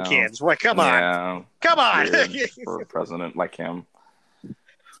sniffing kids. Well, come on. For a president like him.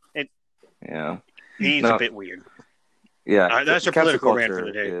 He's a bit weird. Yeah, that's a political rant for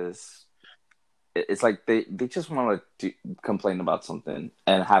the day. It's like they just want to complain about something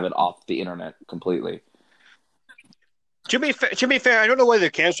and have it off the internet completely. To be fair, I don't know why they're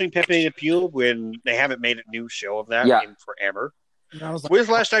canceling Pepe Le Pew when they haven't made a new show of that in forever. When's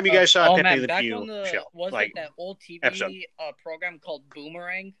the last time you guys saw Pepe Le Pew show? Was it that old TV program called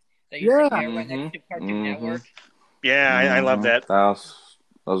Boomerang that used to air right next to Cartoon Network? Yeah, I love that.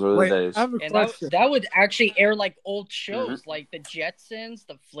 Those were the days. I have a question. That would actually air like old shows, like the Jetsons,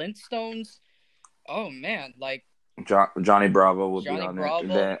 the Flintstones. Oh man, like Johnny Bravo would be on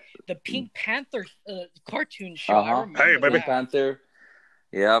it. The Pink Panther cartoon show. I remember Pink Panther.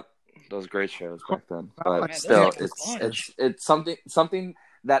 Yep, those great shows back then. But still, it's something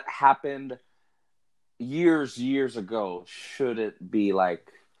that happened years ago. Should it be like?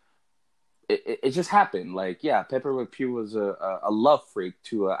 It just happened. Like, Pepe Le Pew was a love freak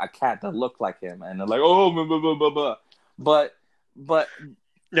to a cat that looked like him, and they're like, oh, blah, blah, blah, blah. But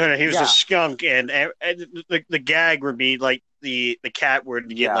no, he was a skunk, and the gag would be like the cat would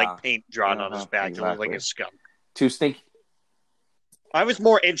get like paint drawn on his back, and look like a skunk. Too stinky. I was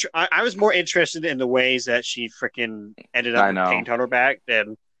more I was more interested in the ways that she freaking ended up with paint on her back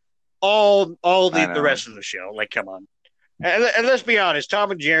than all the rest of the show. Like, come on. And let's be honest,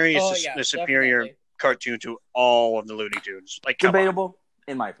 Tom and Jerry is the superior cartoon to all of the Looney Tunes. Like, debatable,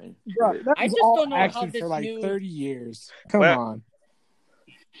 in my opinion. Yeah, I just don't know how this for like new 30 years. Come on.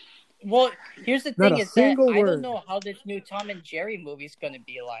 Well, here's the thing: is that I word. don't know how this new Tom and Jerry movie is going to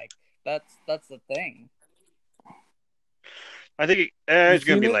be like. That's the thing. I think it's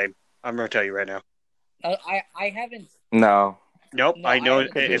going to be lame. I'm going to tell you right now. I haven't. No. Nope. I know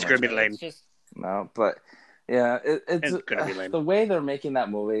it's going to be lame. No, but yeah, it's going to be lame. The way they're making that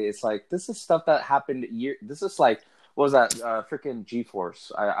movie, it's like this is stuff that happened. This is like what was that freaking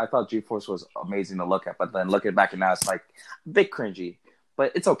G-Force? I thought G-Force was amazing to look at, but then looking back and now it's like a bit cringy,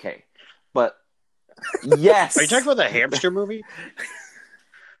 but it's okay. But yes, are you talking about the hamster movie?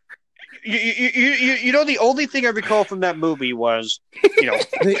 You know, the only thing I recall from that movie was,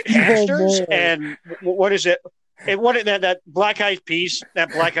 the hamsters and what is it? And what that Black Eyed Peas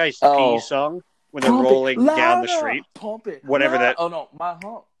song when they're rolling down the street. Pump it. Whatever that. Oh no, my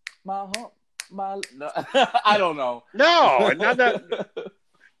hump. No, I don't know. No, not that.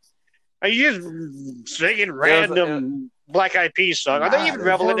 Are you just singing random Black Eyed Peas song? Are they even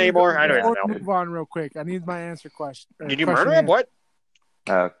relevant anymore? I don't even know. Move on real quick. I need my answer question. Did you murder him? What?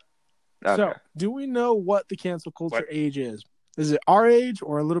 Okay. So, do we know what the cancel culture age is? Is it our age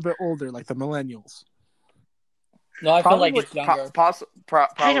or a little bit older, like the millennials? No, I feel like it's younger.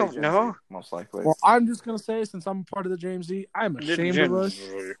 I don't know. Most likely. Well, I'm just going to say, since I'm part of the James Z, I'm ashamed of us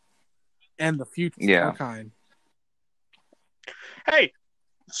and the future of our kind. Hey,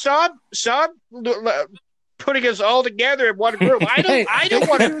 stop putting us all together in one group. I don't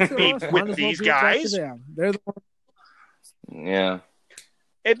want to be with these guys. They're the ones. Yeah.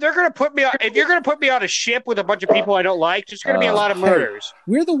 If you're gonna put me on a ship with a bunch of people I don't like, there's gonna be a lot of murders.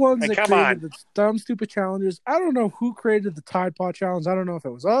 We're the ones that created the dumb, stupid challenges. I don't know who created the Tide Pod challenge. I don't know if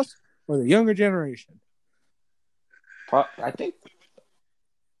it was us or the younger generation. I think.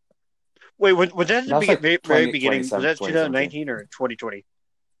 Wait, was that the very beginning? Was that 2019 or 2020?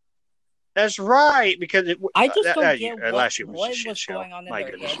 That's right, because I just don't get last year what was was going on in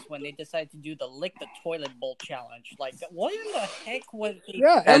their heads when they decided to do the lick the toilet bowl challenge. Like, what in the heck was?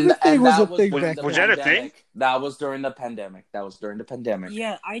 Yeah, everything was a thing. Was that a thing? That was during the pandemic.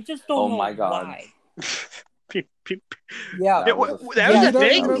 Yeah, I just don't know. Oh my god. Why. Yeah, that was a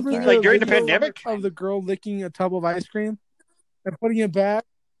thing. Like during the pandemic, of the girl licking a tub of ice cream and putting it back.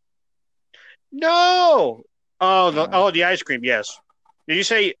 No. The ice cream. Yes. Did you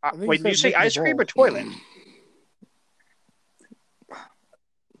say? Did you say ice cream or toilet?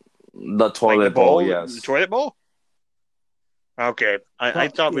 The toilet bowl. Yes. The toilet bowl. Okay, I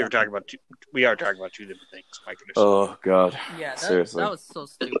thought we were talking about. We are talking about two different things. Oh god. Yeah, seriously, that was so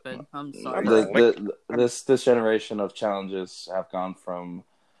stupid. I'm sorry. This generation of challenges have gone from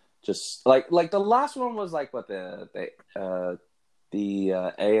just like the last one was like what the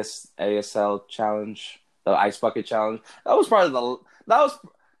ASL challenge, the ice bucket challenge. That was probably that was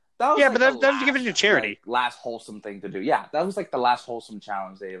yeah, like but that was given to charity. Like, last wholesome thing to do. Yeah, that was like the last wholesome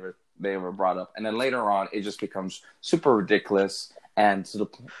challenge they ever brought up, and then later on it just becomes super ridiculous and to the.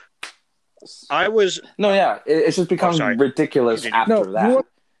 It just becomes ridiculous after that.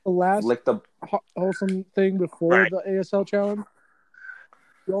 The last wholesome thing before the ASL challenge.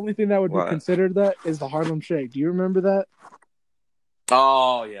 The only thing that would be considered that is the Harlem Shake. Do you remember that?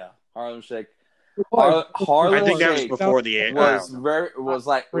 Oh yeah, Harlem Shake. Harlem I think that was before the it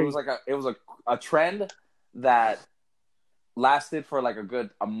was a trend that lasted for like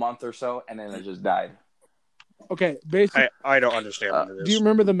a month or so, and then it just died. Okay, basically, I don't understand what it is. Do you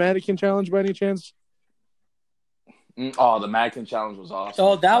remember the mannequin challenge by any chance? Oh, the mannequin challenge was awesome.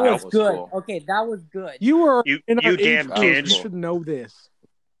 Oh, that was good. Cool. Okay, that was good. You were you damn kids. You should know this.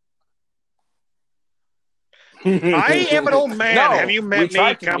 I am an old man. Have you met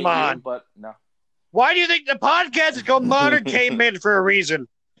me? Come on. But no. Why do you think the podcast is called Modern Cavemen for a reason?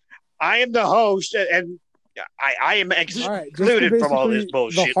 I am the host, and I am excluded from all this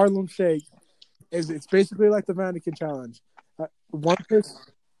bullshit. The Harlem Shake it's basically like the mannequin challenge. One person.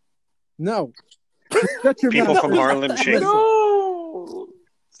 No. Shut your People mouth. from Harlem Shake. No.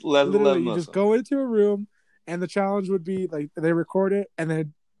 Literally, you just go into a room, and the challenge would be like they record it, and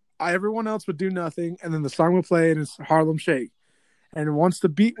then everyone else would do nothing, and then the song would play, and it's Harlem Shake. And once the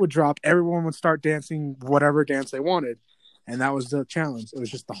beat would drop, everyone would start dancing whatever dance they wanted. And that was the challenge. It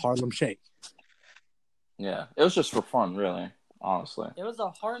was just the Harlem Shake. Yeah. It was just for fun, really. Honestly. It was a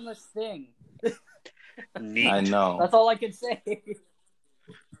harmless thing. Neat. I know. That's all I can say.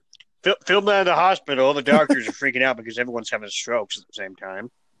 Filmed at the hospital. The doctors are freaking out because everyone's having strokes at the same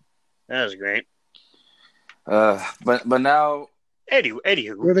time. That was great. But now,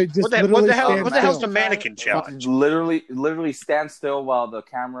 Anywho, Where they just what the literally hell? stand What the hell's still. the mannequin challenge? literally stand still while the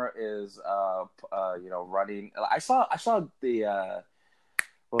camera is running. I saw the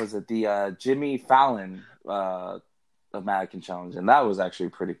what was it, the Jimmy Fallon the mannequin challenge, and that was actually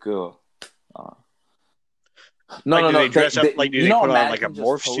pretty cool. Do they dress up? Like, do they put on like a mannequin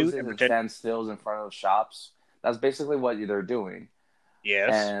morph just suit poses and and pretend? stand stills in front of shops? That's basically what they're doing. Yes.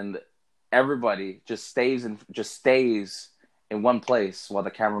 And everybody just stays in one place while the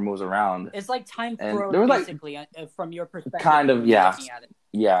camera moves around. It's like time And froze, there was, like, basically, from your perspective. kind of, when you're yeah. looking at it.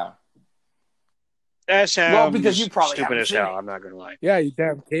 Yeah. That sounds because you probably stupid haven't as seen hell. it. I'm not gonna lie. Yeah, you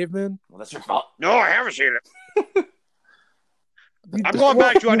damn caveman. Well, that's your fault. No, I haven't seen it. I'm going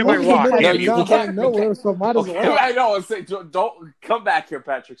back to Under My Rock. No, Damn you you! can't- nowhere, so might as Okay, well. I know. Don't come back here,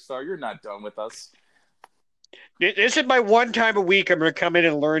 Patrick Star. You're not done with us. This is my one time a week. I'm going to come in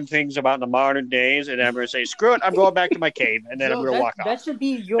and learn things about the modern days, and I'm going to say, "Screw it! I'm going back to my cave," and then I'm going to walk That off. should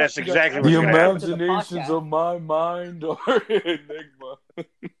be your. That's exactly your what's gonna happen. to the podcast. of my mind are enigma.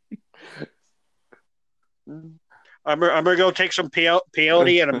 I'm going to go take some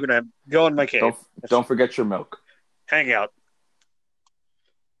peyote, and I'm going to go in my cave. Don't forget your milk. Hang out.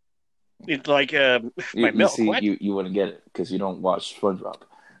 It's like my You milk. see, What? you wouldn't get it because you don't watch SpongeBob.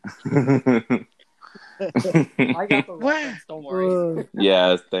 I got the What? reference. Don't worry.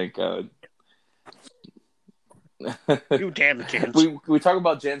 Yeah, thank God. You damn kids. we talk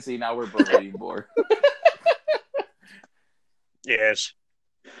about Gen Z, now we're berating Boar. Yes.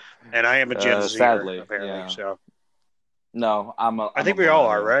 And I am a Gen Z, sadly, apparently. yeah. So No, I think we all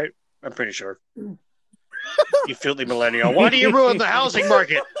are, right? I'm pretty sure. You filthy millennial! Why do you ruin the housing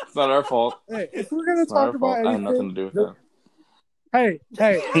market? It's not our fault. Hey, if we're gonna It's not talk our fault. about I have nothing to anything, do with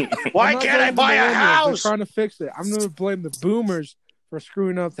hey, Why I'm not can't I blaming buy a millennials. They're house? trying to fix it. I'm gonna blame the boomers for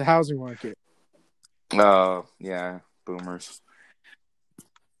screwing up the housing market. that. Oh, yeah, boomers.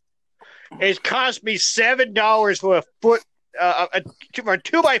 It's cost me $7 for a foot, for a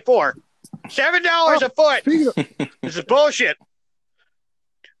 2x4. $7 a foot. Speaking of, This is bullshit.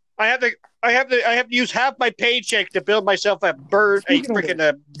 I have to use half my paycheck to build myself a Speaking of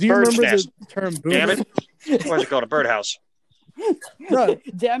freaking do you bird's remember nest. the term boomer? Damn it! What's it called? A birdhouse. No,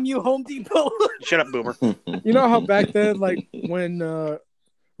 Damn you, Home Depot. Shut up, boomer. you know how back then, like when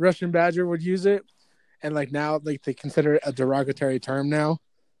Russian Badger would use it, and like now, like they consider it a derogatory term now.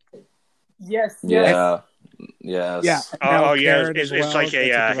 Yes. Yeah. Yes. Yeah. Oh, Now yeah. Karen It's as well, like a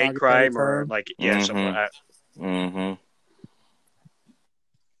hate derogatory crime or term. like something like that. Mm-hmm.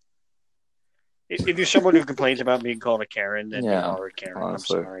 If you're someone who complains about being called a Karen, then you are a Karen.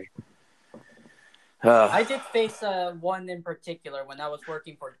 honestly. I'm sorry. I did face one in particular when I was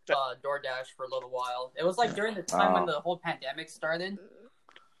working for DoorDash for a little while. It was like during the time when the whole pandemic started,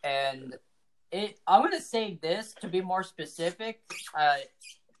 and I'm gonna say this to be more specific.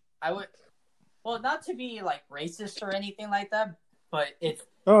 I would, well, not to be like racist or anything like that, but it's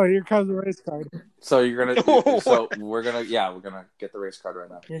Oh, here comes the race card. So you're gonna. So we're gonna get the race card right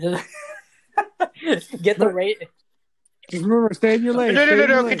now. get the rate. Just remember, stay in your lane. No. stay in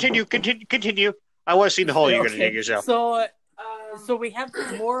your lane. Continue. I want to see the hole you're going to dig yourself. So we have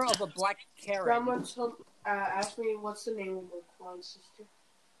more of a black Karen. Someone asked me what's the name of my blonde sister.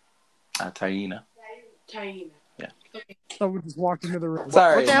 Taina. Taina. Yeah. Someone just walked into the room.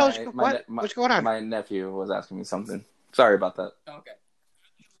 Sorry, What the hell? What's going on? My nephew was asking me something. Sorry about that. Okay.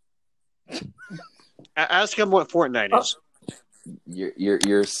 Ask him what Fortnite is.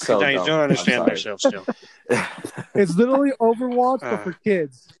 You're so I dumb. don't understand I'm sorry. myself still. It's literally Overwatch, but for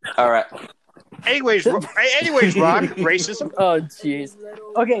kids. All right. Anyways, Rock, racism. Oh jeez.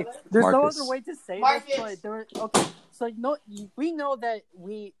 Okay, there's Marcus. no other way to say Marcus. this, but okay. So we know that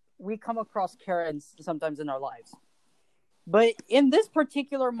we come across Karens sometimes in our lives, but in this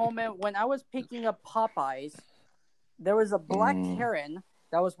particular moment, when I was picking up Popeyes, there was a black Karen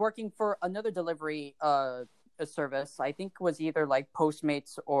that was working for another delivery a service. I think it was either like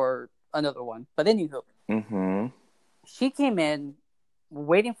Postmates or another one. But anywho, she came in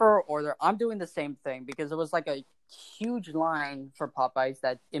waiting for her order. I'm doing the same thing because it was like a huge line for Popeyes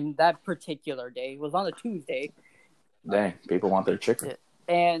that in that particular day. It was on a Tuesday. Dang, people want their chicken.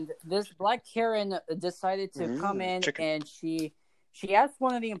 And this black Karen decided to come in and she asked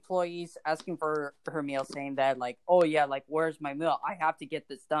one of the employees asking for her meal, saying that like, oh yeah, like where's my meal? I have to get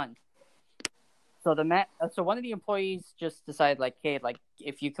this done. So so one of the employees just decided like, hey, like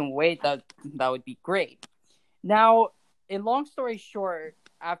if you can wait, that would be great. Now, in long story short,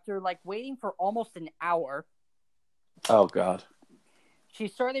 after like waiting for almost an hour, Oh God. she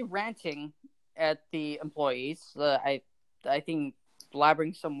started ranting at the employees. I think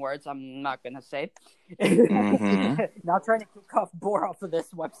blabbering some words I'm not gonna say. Mm-hmm. Not trying to kick off Bor off of this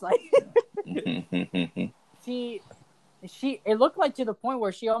website. she it looked like to the point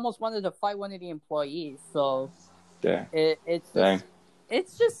where she almost wanted to fight one of the employees. So Yeah.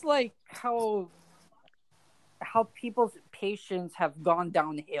 it's just like how people's patience have gone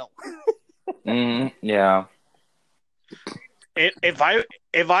downhill. Yeah. If I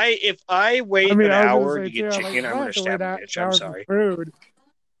wait an hour to get chicken, I'm gonna stab a bitch. I'm sorry. Food.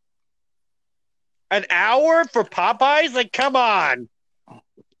 An hour for Popeyes? Like, come on!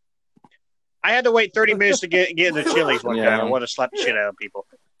 I had to wait 30 minutes to get in the Chili's one time. I want to slap the shit out of people.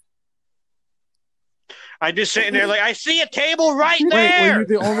 I just sitting there like, I see a table right there. Were you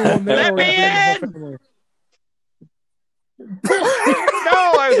the only one there? Let me in. No,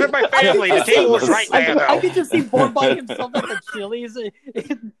 I was with my family. The table was right there, though. I could just see Bor by himself at the Chili's.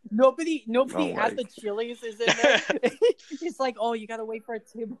 Nobody at the Chili's is in there. It's like, oh, you gotta wait for a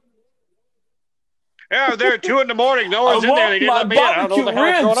table. Yeah, I was there at 2 a.m. No one's in there. They didn't let me in. I don't know what the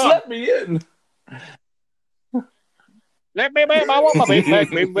hell's going on. Let me in. Let me in. I want my big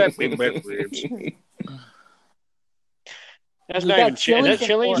ribs. That's not even shit. Is that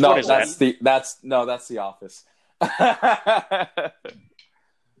Chili's? No, What is that? That's the Office.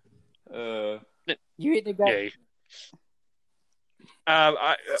 You hit the guy.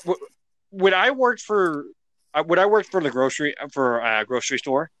 When I worked for the grocery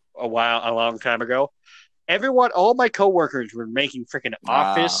store a long time ago, all my coworkers were making freaking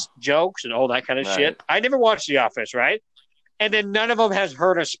Office jokes and all that kind of shit. I never watched The Office, right? And then none of them has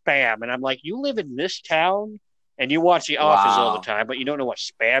heard of Spam, and I'm like, you live in this town and you watch The Office all the time, but you don't know what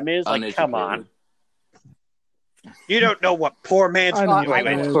Spam is? Like, come on. You don't know what poor man's.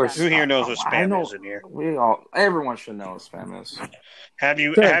 Wait, of course. Who here knows what Spam is in here? Everyone should know what Spam is. Have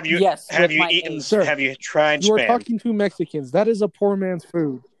you tried Spam? You are talking to Mexicans. That is a poor man's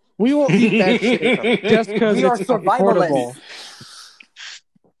food. We won't eat that shit just because it's affordable.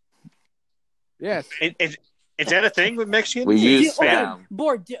 Yes. Is that a thing with Mexicans? We use Spam.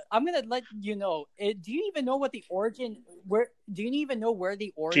 Bor, I'm gonna let you know. Do you even know what the origin? Do you even know where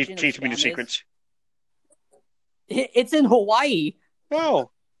the origin? Teach me the secrets. It's in Hawaii.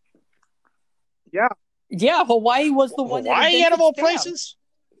 Oh. Yeah. Yeah, Hawaii was the one. Hawaii out of all places.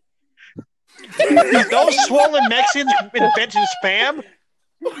 Those swollen Mexicans invented Spam.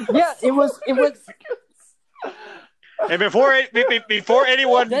 Yeah, it was. And before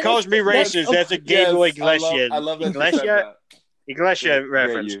anyone calls me racist, that's a Gabriel Iglesias. I love that Iglesias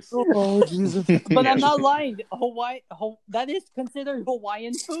reference. Oh, Jesus. But I'm not lying. That is considered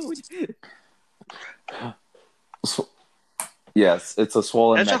Hawaiian food. Yes, it's a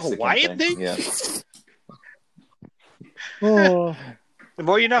swollen That's Mexican a Hawaiian thing? Yes. Oh. The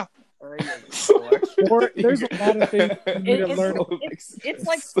more you know. There's a lot of things you need to learn. It's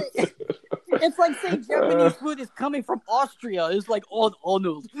like saying Japanese food is coming from Austria. It's like, oh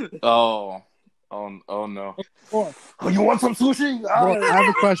no. Oh no. Oh, you want some sushi? Well, I have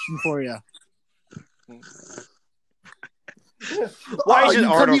a question for you. Why is it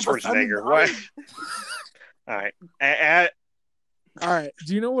Arnold Schwarzenegger? Why? All right. All right.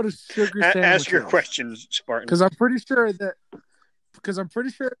 Do you know what a sugar sandwich ask your is? questions, Spartan. Because I'm pretty sure that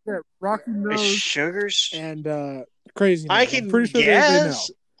Rocky knows sugars and Crazy. I can pretty sure guess.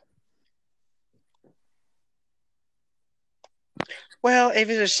 They know. Well, if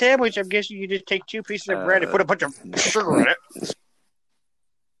it's a sandwich, I'm guessing you just take 2 pieces of bread and put a bunch of sugar in it.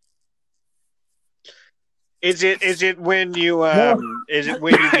 Is it when you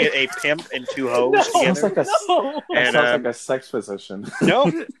get a pimp and 2 hoes together? Sounds like a sex position. No.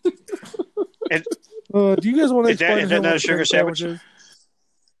 Do you guys want to explain is that not a sugar sandwich?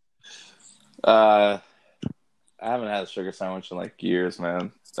 I haven't had a sugar sandwich in like years,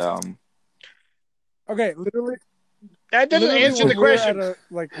 man. Okay, literally. That doesn't answer the question.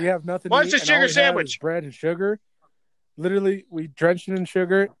 We have nothing. What's to a eat, sugar sandwich? Bread and sugar. Literally, we drench it in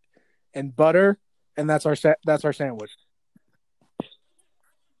sugar and butter, and that's our sandwich.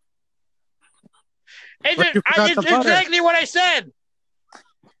 It's exactly what I said.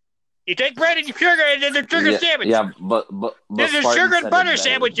 You take bread and sugar, and then the sugar sandwich. Yeah, but there's a sugar and butter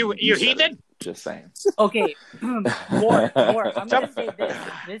sandwich. You heathen. Just saying. Okay, more. I'm gonna say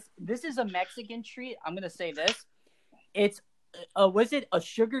this. This is a Mexican treat. I'm gonna say this. It's was it a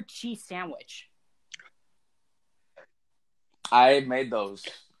sugar cheese sandwich? I made those.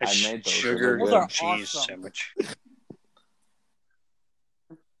 Sugar Those are cheese awesome. sandwich.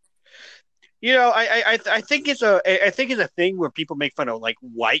 I think it's a thing where people make fun of like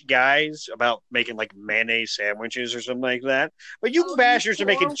white guys about making like mayonnaise sandwiches or something like that. But you bastards are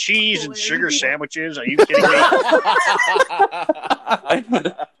making cheese and sugar sandwiches. Are you kidding me?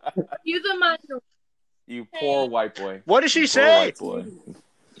 You the minority. You poor white boy. What did she Poor say? white boy.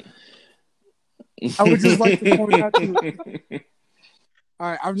 I would just like to point out all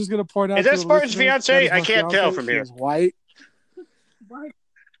right, I'm just gonna point out. Is that to the Spartan's listeners, fiance? that is my I can't tell from She here. is white.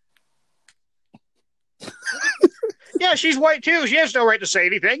 Yeah, she's white too. She has no right to say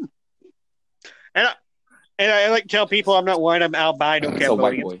anything. And I like to tell people I'm not white. I'm albino It's a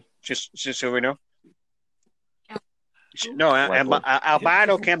white Cambodian. boy. Just so we know. No, I'm boy.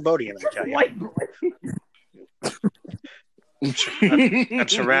 albino Cambodian. I tell you, I'm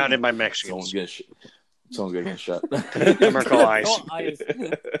surrounded by Mexicans. Someone's gonna get shot. Merkel eyes. Oh, eyes.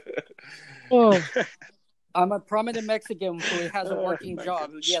 Oh, I'm a prominent Mexican who has a working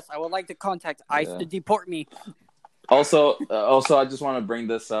job. Yes, I would like to contact ICE to deport me. Also, I just want to bring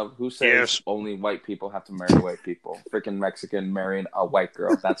this up. Who says Yes. only white people have to marry white people? Freaking Mexican marrying a white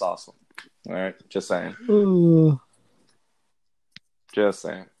girl. That's awesome. All right, just saying. Just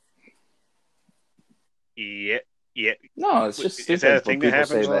saying. Yeah. No, it's just Is stupid. that a when thing that people happens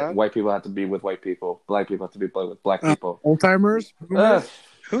say a that lot? white people have to be with white people, black people have to be with black people. old timers.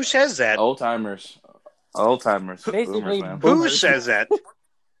 Who says that? Old timers, Basically, boomers, man. Who boomers. says that?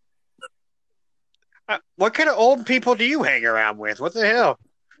 What kind of old people do you hang around with? What the hell?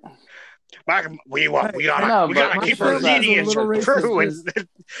 We gotta keep our family lineage is a little true. racist,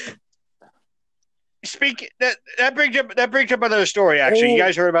 And that brings up another story. Actually, you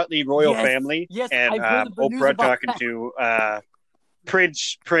guys heard about the royal Yes, family yes, and I've heard of the news Oprah about talking that.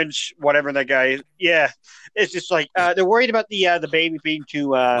 to Prince, whatever that guy is. Yeah, it's just like they're worried about the baby being too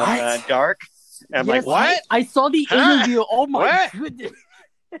What? dark. And I'm like, Yes, what? I saw the Huh? interview. Oh my What? goodness.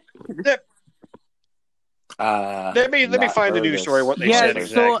 Let me Not find the heard news this. story. What they Yeah, said so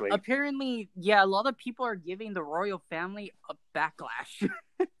exactly. apparently, a lot of people are giving the royal family a backlash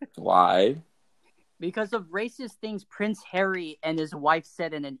Why? because of racist things Prince Harry and his wife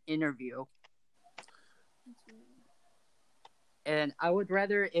said in an interview. And I would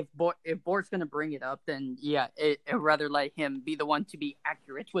rather, if Bort's going to bring it up, then I'd rather let him be the one to be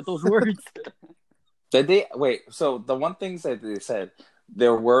accurate with those words. Did they wait? So the one thing that they said,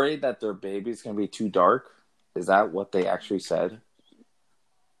 they're worried that their baby's gonna be too dark. Is that what they actually said?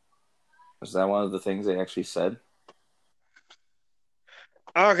 Is that one of the things they actually said?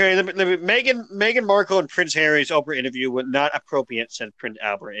 Okay, let me Meghan Markle and Prince Harry's Oprah interview was not appropriate, said Prince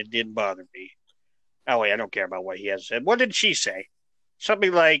Albert. It didn't bother me. Oh wait, I don't care about what he has said. What did she say?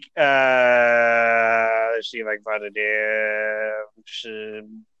 Something like, let's see if I can find it.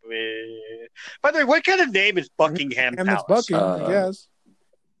 By the way, what kind of name is Buckingham And it's Palace? Bucking, I guess.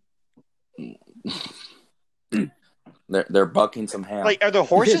 They're bucking some ham. Like, are the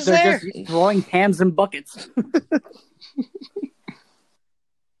horses They're there? just throwing hams in buckets.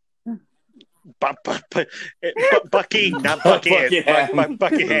 Bucking, not Buckingham. Buckingham.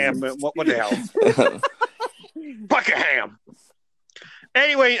 Buckingham. What the hell? Buckingham.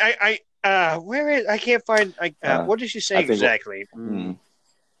 Anyway, where is? I can't find. What did she say I think- exactly? Hmm.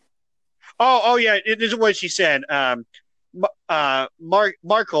 Oh yeah, this is what she said.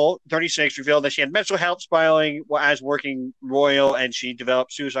 Markle, 36, revealed that she had mental health spiraling as working royal, and she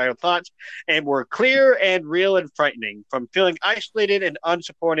developed suicidal thoughts, and were clear and real and frightening from feeling isolated and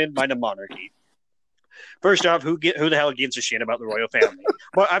unsupported by the monarchy. First off, who the hell gives a shit about the royal family?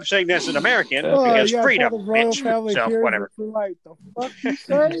 Well, I'm saying this as an American because freedom, the royal bitch. family So here whatever. is like the fuck you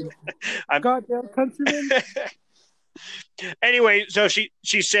say? I'm- Goddamn countrymen. Anyway, so she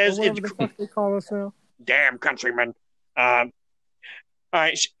says Or it's whatever the fuck they call us now. damn countrymen. All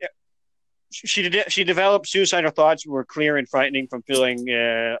right. She developed suicidal thoughts were clear and frightening from feeling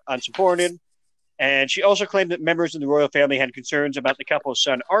unsupported. And she also claimed that members of the royal family had concerns about the couple's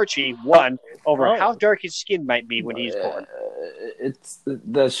son, Archie, over how dark his skin might be when he's born.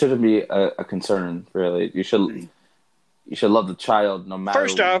 That shouldn't be a concern, really. You should love the child no matter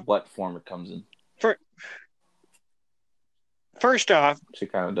First off- what form it comes in. First off, She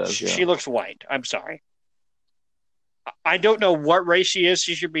kind of does. she looks white. I'm sorry. I don't know what race she is.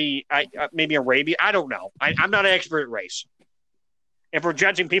 She should be maybe Arabian. I don't know. I'm not an expert at race. If we're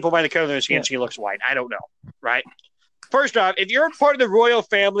judging people by the color of their skin, she looks white. I don't know, right? First off, if you're part of the royal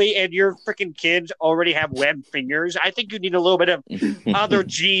family and your freaking kids already have webbed fingers, I think you need a little bit of other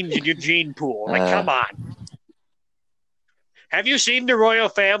genes in your gene pool. Like, come on. Have you seen the royal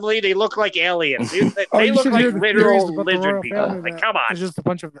family? They look like aliens. They You look should like hear the theories literal about the lizard royal people. family Like, that come on. It's just a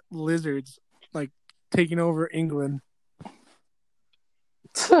bunch of lizards, like, taking over England.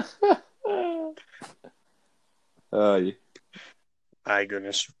 Yeah. My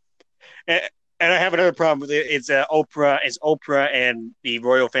goodness. And I have another problem with it. It's Oprah. It's Oprah and the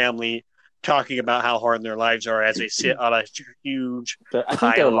royal family talking about how hard their lives are as they sit on a huge I think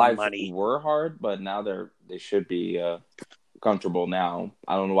pile their of lives money. were hard, but now they should be comfortable now.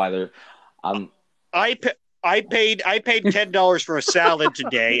 I don't know why they're. I paid $10 for a salad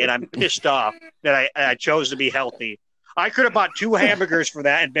today, and I'm pissed off that I chose to be healthy. I could have bought 2 hamburgers for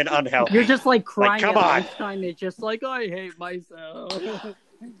that and been unhealthy. You're just like crying come at on. lunchtime. It's just like, I hate myself.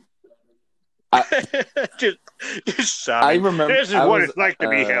 just I sobbing. remember This is what it's like to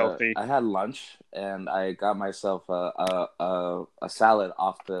be healthy. I had lunch and I got myself a salad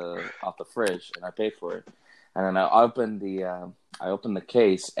off the fridge and I paid for it. And then I opened the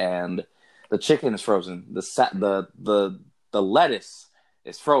case and the chicken is frozen. The lettuce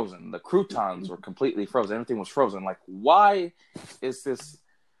is frozen. The croutons were completely frozen. Everything was frozen. Like, why is this?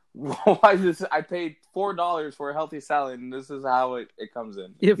 Why is this? I paid $4 for a healthy salad, and this is how it comes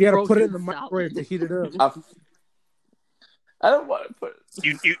in. You gotta put it in the microwave to heat it up. I don't want to put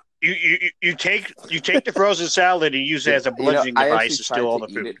it. You take the frozen salad and use it as a bludgeoning device to steal all the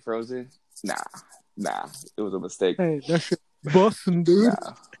food. Eat it frozen? Nah, it was a mistake. Hey, that shit busting, dude.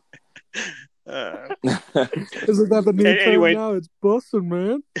 Nah. Isn't that the new term now? It's busting,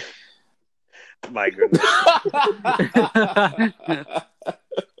 man. My goodness. Have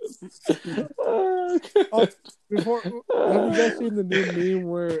you guys seen the new meme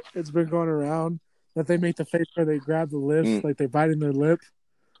where it's been going around that they make the face where they grab the lips, like they're biting their lip?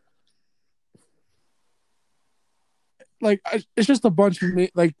 Like, it's just a bunch of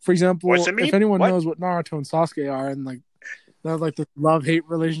like, for example, if anyone knows what Naruto and Sasuke are, and like they have like this love-hate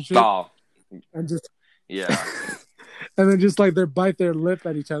relationship, and just and then just like they bite their lip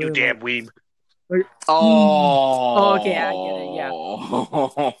at each other. You damn weeb. Like, okay, I get it.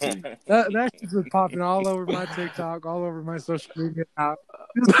 Yeah, that's been popping all over my TikTok, all over my social media.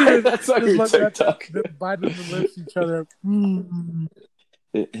 That's on your TikTok. Biting the lips each other.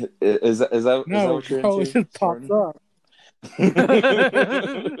 Is that no? What you're It just pops up.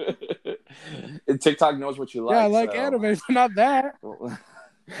 TikTok knows what you like. Yeah, I like anime, but not that.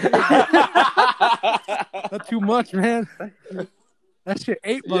 Not too much, man. That shit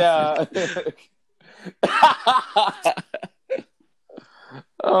 $8. Yeah.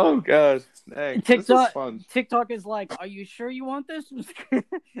 Oh god. Dang, TikTok is like, are you sure you want this?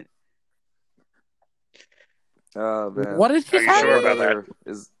 Oh man. What is he saying? Are you sure about that?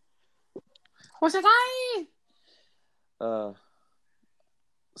 What's it I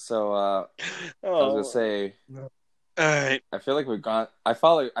was gonna say I feel like we've gone I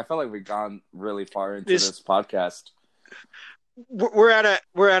felt like we've gone really far into this podcast. We're at an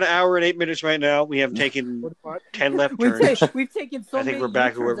hour and 8 minutes right now. We have taken 10 left turns. We've taken so many. I think we're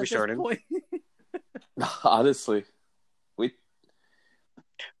back to where we started. Honestly, we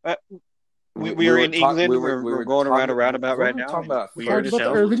are in England. We're going around a roundabout right now. We talked about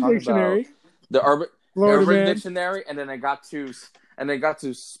the Urban Dictionary. The Urban Dictionary, and then I got to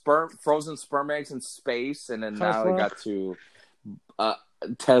frozen sperm eggs in space, and then now I got to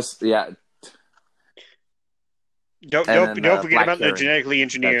test. Yeah. Don't forget about the genetically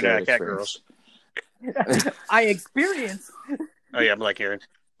engineered cat girls. I experienced. Oh yeah, Black Aaron.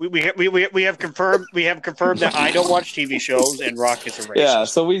 We have confirmed that I don't watch TV shows and Rock is a racist. Yeah,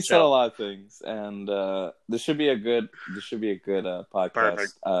 so we said a lot of things, and this should be a good podcast.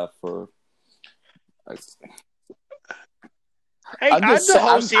 Perfect. For. Hey, I'm the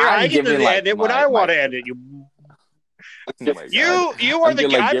host here. I get to end it when I want to end it. You are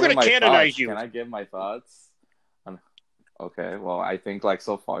the. I'm going to canonize you. Can I give my thoughts? Okay, well, I think like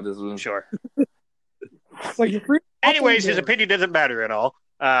so far this was sure. Like, anyways, his opinion doesn't matter at all.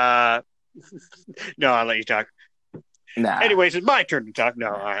 No, I'll let you talk. Nah. Anyways, it's my turn to talk. No,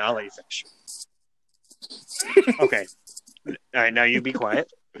 all right, I'll let you finish. Okay. All right, now you be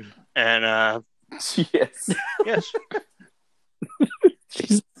quiet. And yes.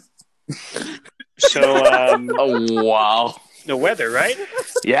 So oh wow. The weather, right?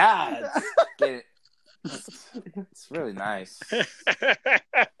 Yeah. It's really nice.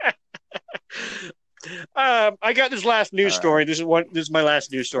 I got this last news story. This is my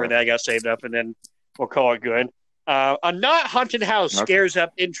last news story that I got saved up, and then we'll call it good. A not haunted house scares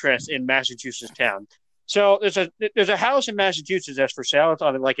up interest in Massachusetts town. So there's a house in Massachusetts that's for sale. It's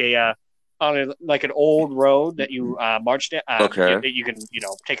on an old road that you marched at. That you can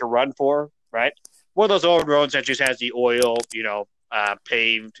take a run for, right? One of those old roads that just has the oil,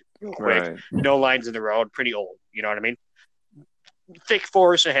 paved quick, right. No lines in the road, pretty old. You know what I mean? Thick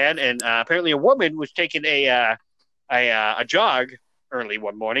forest ahead, and apparently a woman was taking a jog early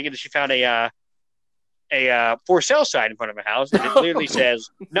one morning, and she found a a for sale sign in front of a house, and it literally says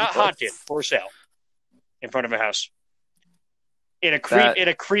 "not haunted, for sale" in front of a house in a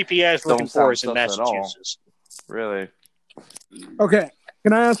creepy ass looking forest in Massachusetts. Really? Okay.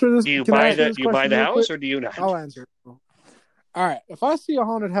 Can I answer this? Do you Can I buy answer the this do you buy question the real house quick? or do you not? I'll answer. All right. If I see a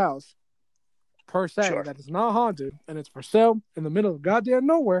haunted house per se Sure. that is not haunted and it's for sale in the middle of goddamn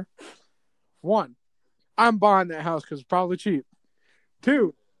nowhere, one, I'm buying that house because it's probably cheap.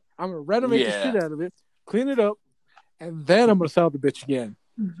 Two, I'm gonna renovate the shit out of it, clean it up, and then I'm gonna sell the bitch again.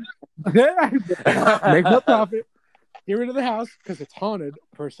 Make my profit. Get rid of the house because it's haunted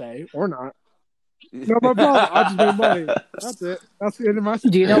per se or not. No, my problem. I'll just make money. That's it. That's the end of my.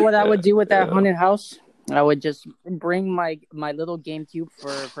 Do you know what I would do with that haunted house? I would just bring my little GameCube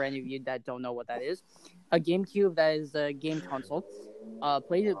for any of you that don't know what that is. A GameCube that is a game console.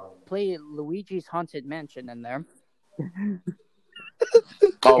 Play Luigi's Haunted Mansion in there.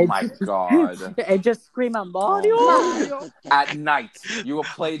 Oh my god! And just scream out Mario. At night, you will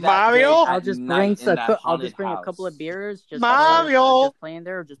play that Mario? game I'll at just night bring in that I'll just bring haunted a couple of house. beers. Just Mario! just play in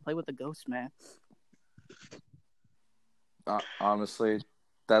there, or just play with the ghost, man. Honestly,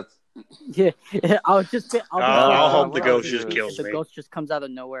 that's Yeah, I'll hope the ghost just kills the me. ghost just comes out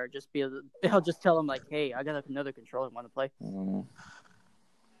of nowhere. I'll just tell him like, "Hey, I got another controller. Want to play?"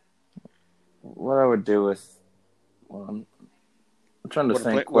 what I would do with. Well, I'm trying to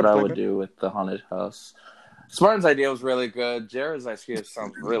think what I would do with the haunted house. Spartan's idea was really good. Jared's idea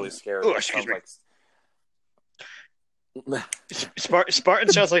sounds really scary. Oh, excuse me. Spartan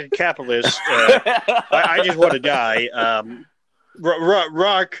sounds like a capitalist. I just want to die.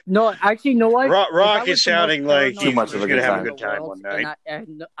 Rock. No, actually, you know what? Rock is sounding like Too much of a going to good have a time. good time one night.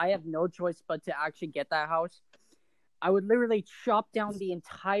 And I have no choice but to actually get that house. I would literally chop down the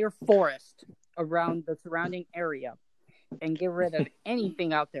entire forest around the surrounding area and get rid of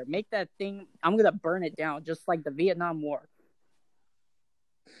anything out there. Make that thing. I'm gonna burn it down, just like the Vietnam War.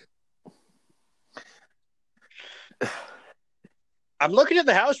 I'm looking at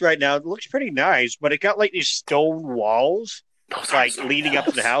the house right now. It looks pretty nice, but it got like these stone walls, like leading up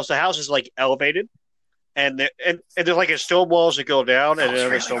to the house. The house is like elevated, and there's like a stone walls that go down, and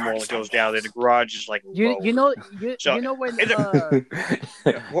another stone wall that goes down. And the garage is like low. You know So, you know when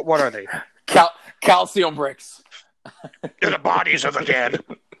what are they? Calcium bricks. They're the bodies of the dead.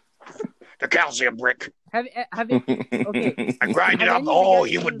 The calcium brick. have okay. I grind it Have up any of all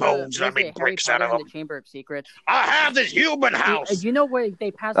you guys human seen bones and I was it make Harry bricks out of Potter and them. the Chamber of Secrets? I have this human house. Do you know where they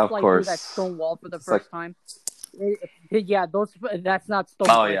passed Of like course. through that stone wall for the It's first time? Yeah, that's not stone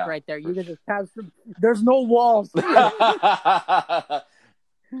Oh, brick yeah. right there. You can just pass through. There's no walls. They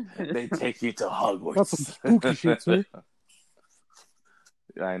take you to Hogwarts. That's some spooky shit, sir.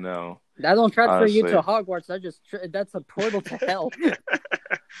 I know. That don't transfer you to Honestly. Hogwarts. That's a portal to hell.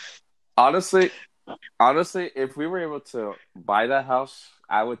 Honestly, if we were able to buy that house,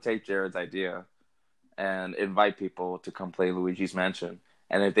 I would take Jared's idea and invite people to come play Luigi's Mansion.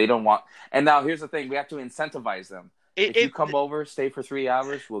 And if they don't want, and now here's the thing: we have to incentivize them. If you come over, stay for 3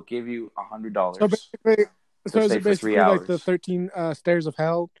 hours, we'll give you $100. So basically, So is stay it for 3 basically like the hours. 13 stairs of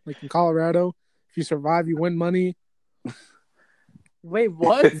hell, like in Colorado? If you survive, you win money. Wait,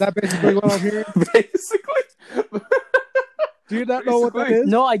 what? Is that basically what I'm hearing? Basically, Do you not know what that is?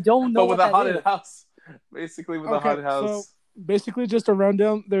 No, I don't know but with what a that haunted is. house. Basically, with a haunted house. So basically, just a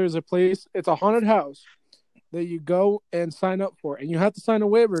rundown. There's a place. It's a haunted house that you go and sign up for, and you have to sign a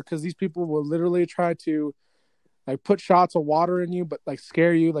waiver because these people will literally try to like put shots of water in you, but like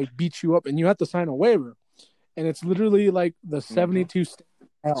scare you, like beat you up, and you have to sign a waiver. And it's literally like the 72 steps of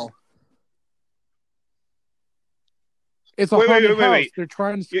hell. It's a haunted house. Wait. They're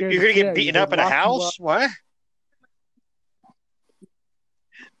trying to scare You're the going to shit get out of you. beaten They up in a lock you house? up. What?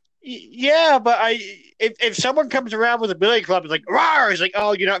 Yeah, but if someone comes around with a billy club, it's like, rawr, it's like,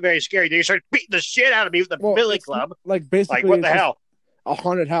 oh, you're not very scary. They start beating the shit out of me with the billy it's club. like basically, Like, what it's the just hell? a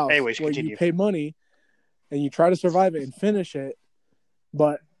haunted house Anyways, where continue. you pay money and you try to survive it and finish it,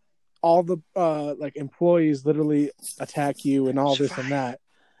 but all the like employees literally attack you and all this and that,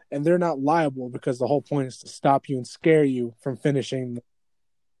 and they're not liable because the whole point is to stop you and scare you from finishing.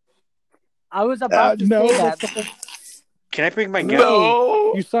 I was about to No, say that's that. the- Can I bring my gun?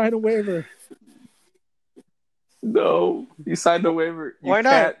 No, you sign a waiver. no, you signed a waiver. Why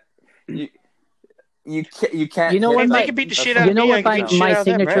not? You can't. You know get what If my- they can beat the shit out You of know me, I what can beat the shit my out of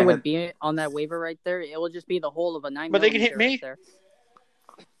them, signature right? would be on that waiver right there? It will just be the whole of a 9 But they can hit me. right there.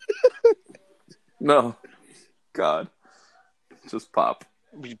 No, God, just pop.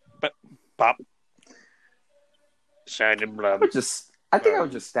 Pop. Signed in blood. I think I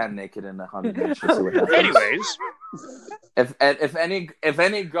would just stand naked in the haunted mansion. See what happens. Anyways, If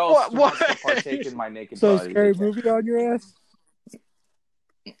any ghost wants to partake in my naked So body, scary movie on your ass.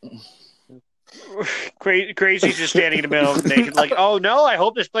 Crazy's just standing in the middle of the naked, like, oh no, I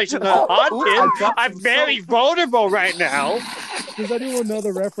hope this place is not haunted. I'm very vulnerable right now. Does anyone know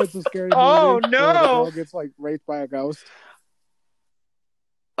the reference of Scary Movie? Oh Where the no! girl gets like raped by a ghost.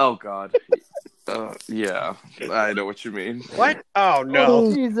 Oh God. Yeah, I know what you mean. What? Oh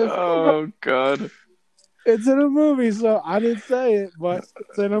no! Jesus. Oh God. It's in a movie, so I didn't say it, but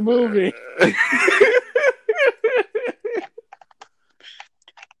it's in a movie.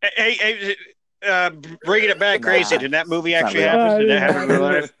 Hey, bringing it back, Crazy. Did that movie actually happen? Did that happen in real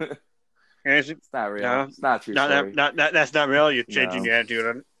life? It's not real. No, it's not true. That's not real. You're changing your attitude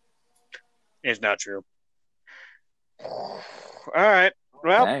on it. It's not true. All right.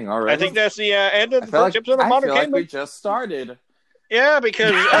 Well, Dang, already? I think that's the end of the first episode of I Modern feel like Kingdom. we just started. Yeah,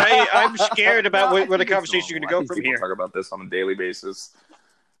 because I'm scared about where the conversation is going to go from here. Talk about this on a daily basis.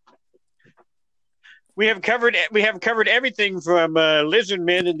 We have covered everything from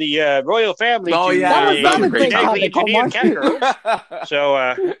Lizardmen and the royal family Oh to yeah, That was not a great genetically topic, engineered Omar. cat girls. So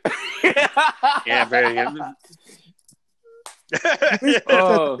yeah, very good.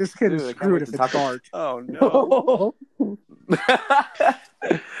 Oh, This kid dude, is I can't screwed wait if to it's talk dark. Oh no!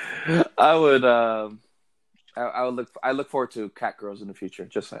 I would. I look forward to cat girls in the future.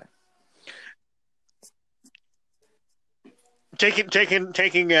 Just saying. Taking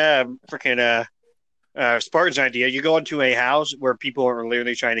freaking Spartan's idea. You go into a house where people are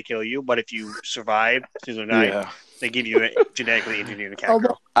literally trying to kill you, but if you survive through the night, they give you a genetically engineered cat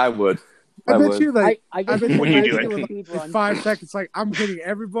girl. I would. I bet you like I I bet you When you do like, it. in 5 seconds, like I'm hitting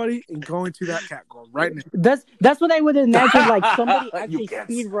everybody and going to that cat girl right now. That's what I would imagine. Like somebody You actually can't.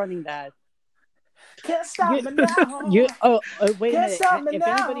 speed running that. Can't stop You- me now. Wait a Can't minute. stop me If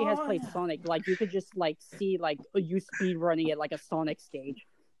now. anybody has played Sonic, like you could just like see like you speed running it like a Sonic stage.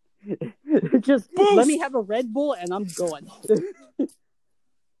 Just let me have a Red Bull and I'm going.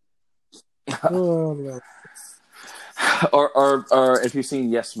 Oh, no. Or if you've seen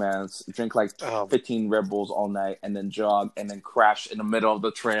Yes Man's, drink like Oh. 15 Red Bulls all night and then jog and then crash in the middle of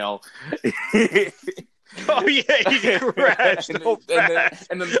the trail. Oh yeah, he crashed so fast.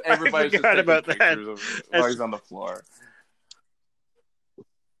 and then everybody's just forgot taking about that. pictures of it while he's on the floor.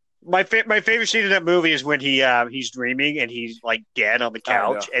 My favorite scene in that movie is when he's dreaming and he's like dead on the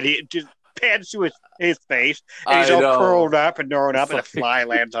couch and he just pans to his face and he's all curled up and thrown up and a fly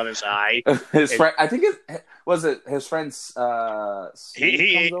lands on his eye. His friend, I think his friend Steve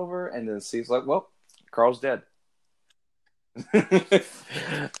He- comes over and then Steve's like, "Well, Carl's dead."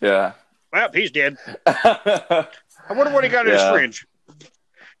 Yeah. Well, he's dead. I wonder what he got in his fridge.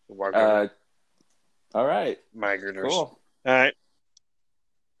 All right. My goodness. Cool. All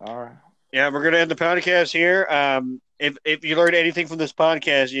right. Yeah, we're gonna end the podcast here. If you learned anything from this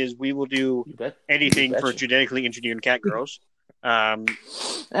podcast, is we will do anything for genetically engineered cat girls.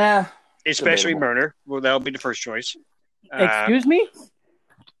 Especially murder. Well, that'll be the first choice. Excuse me?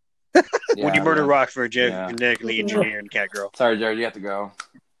 Would you murder Rock for a genetically engineered cat girl? Sorry, Jared, you have to go.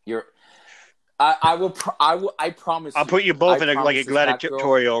 I promise. I'll put you both in a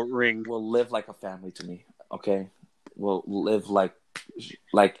gladiatorial ring. Will live like a family to me. Okay, will live like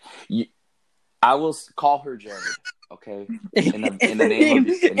you. I will call her Jared. Okay, in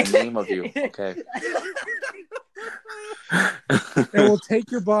the name of you. Okay. It will take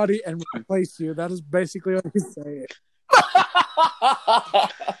your body and replace you. That is basically what he's saying.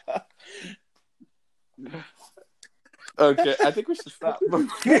 Okay, I think we should stop.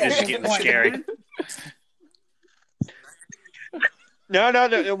 This is getting scary.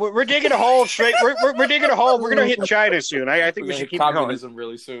 No. We're digging a hole straight. We're digging a hole. We're gonna hit China soon. I think we should keep communism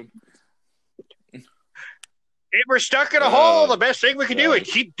really soon. If we're stuck in a hole, the best thing we can do is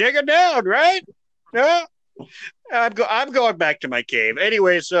keep digging down, right? No. I'm going back to my cave.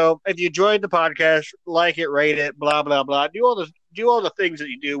 Anyway, so if you enjoyed the podcast, like it, rate it, blah blah blah. Do all the things that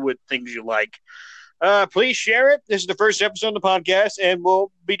you do with things you like. Please share it. This is the first episode of the podcast, and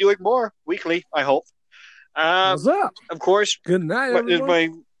we'll be doing more weekly, I hope. What's up? Of course. Good night, everyone. Is my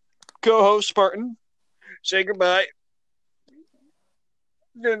co-host Spartan. Say goodbye.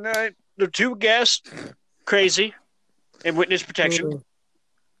 Good night. The two guests, Crazy, and Witness Protection.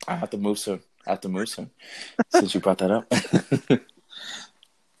 I have to move soon. Since you brought that up.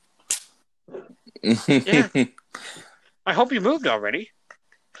 Yeah. I hope you moved already.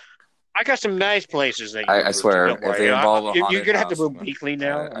 I got some nice places that I swear, if they involve a you're haunted gonna have to house, move weekly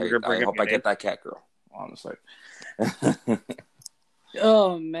now. I hope I get that cat girl. Honestly.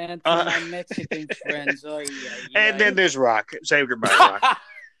 Oh man, to my Mexican friends. Oh, yeah. And then there's Rock. Say goodbye, Rock.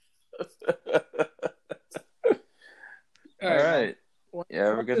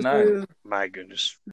 a good night. My goodness.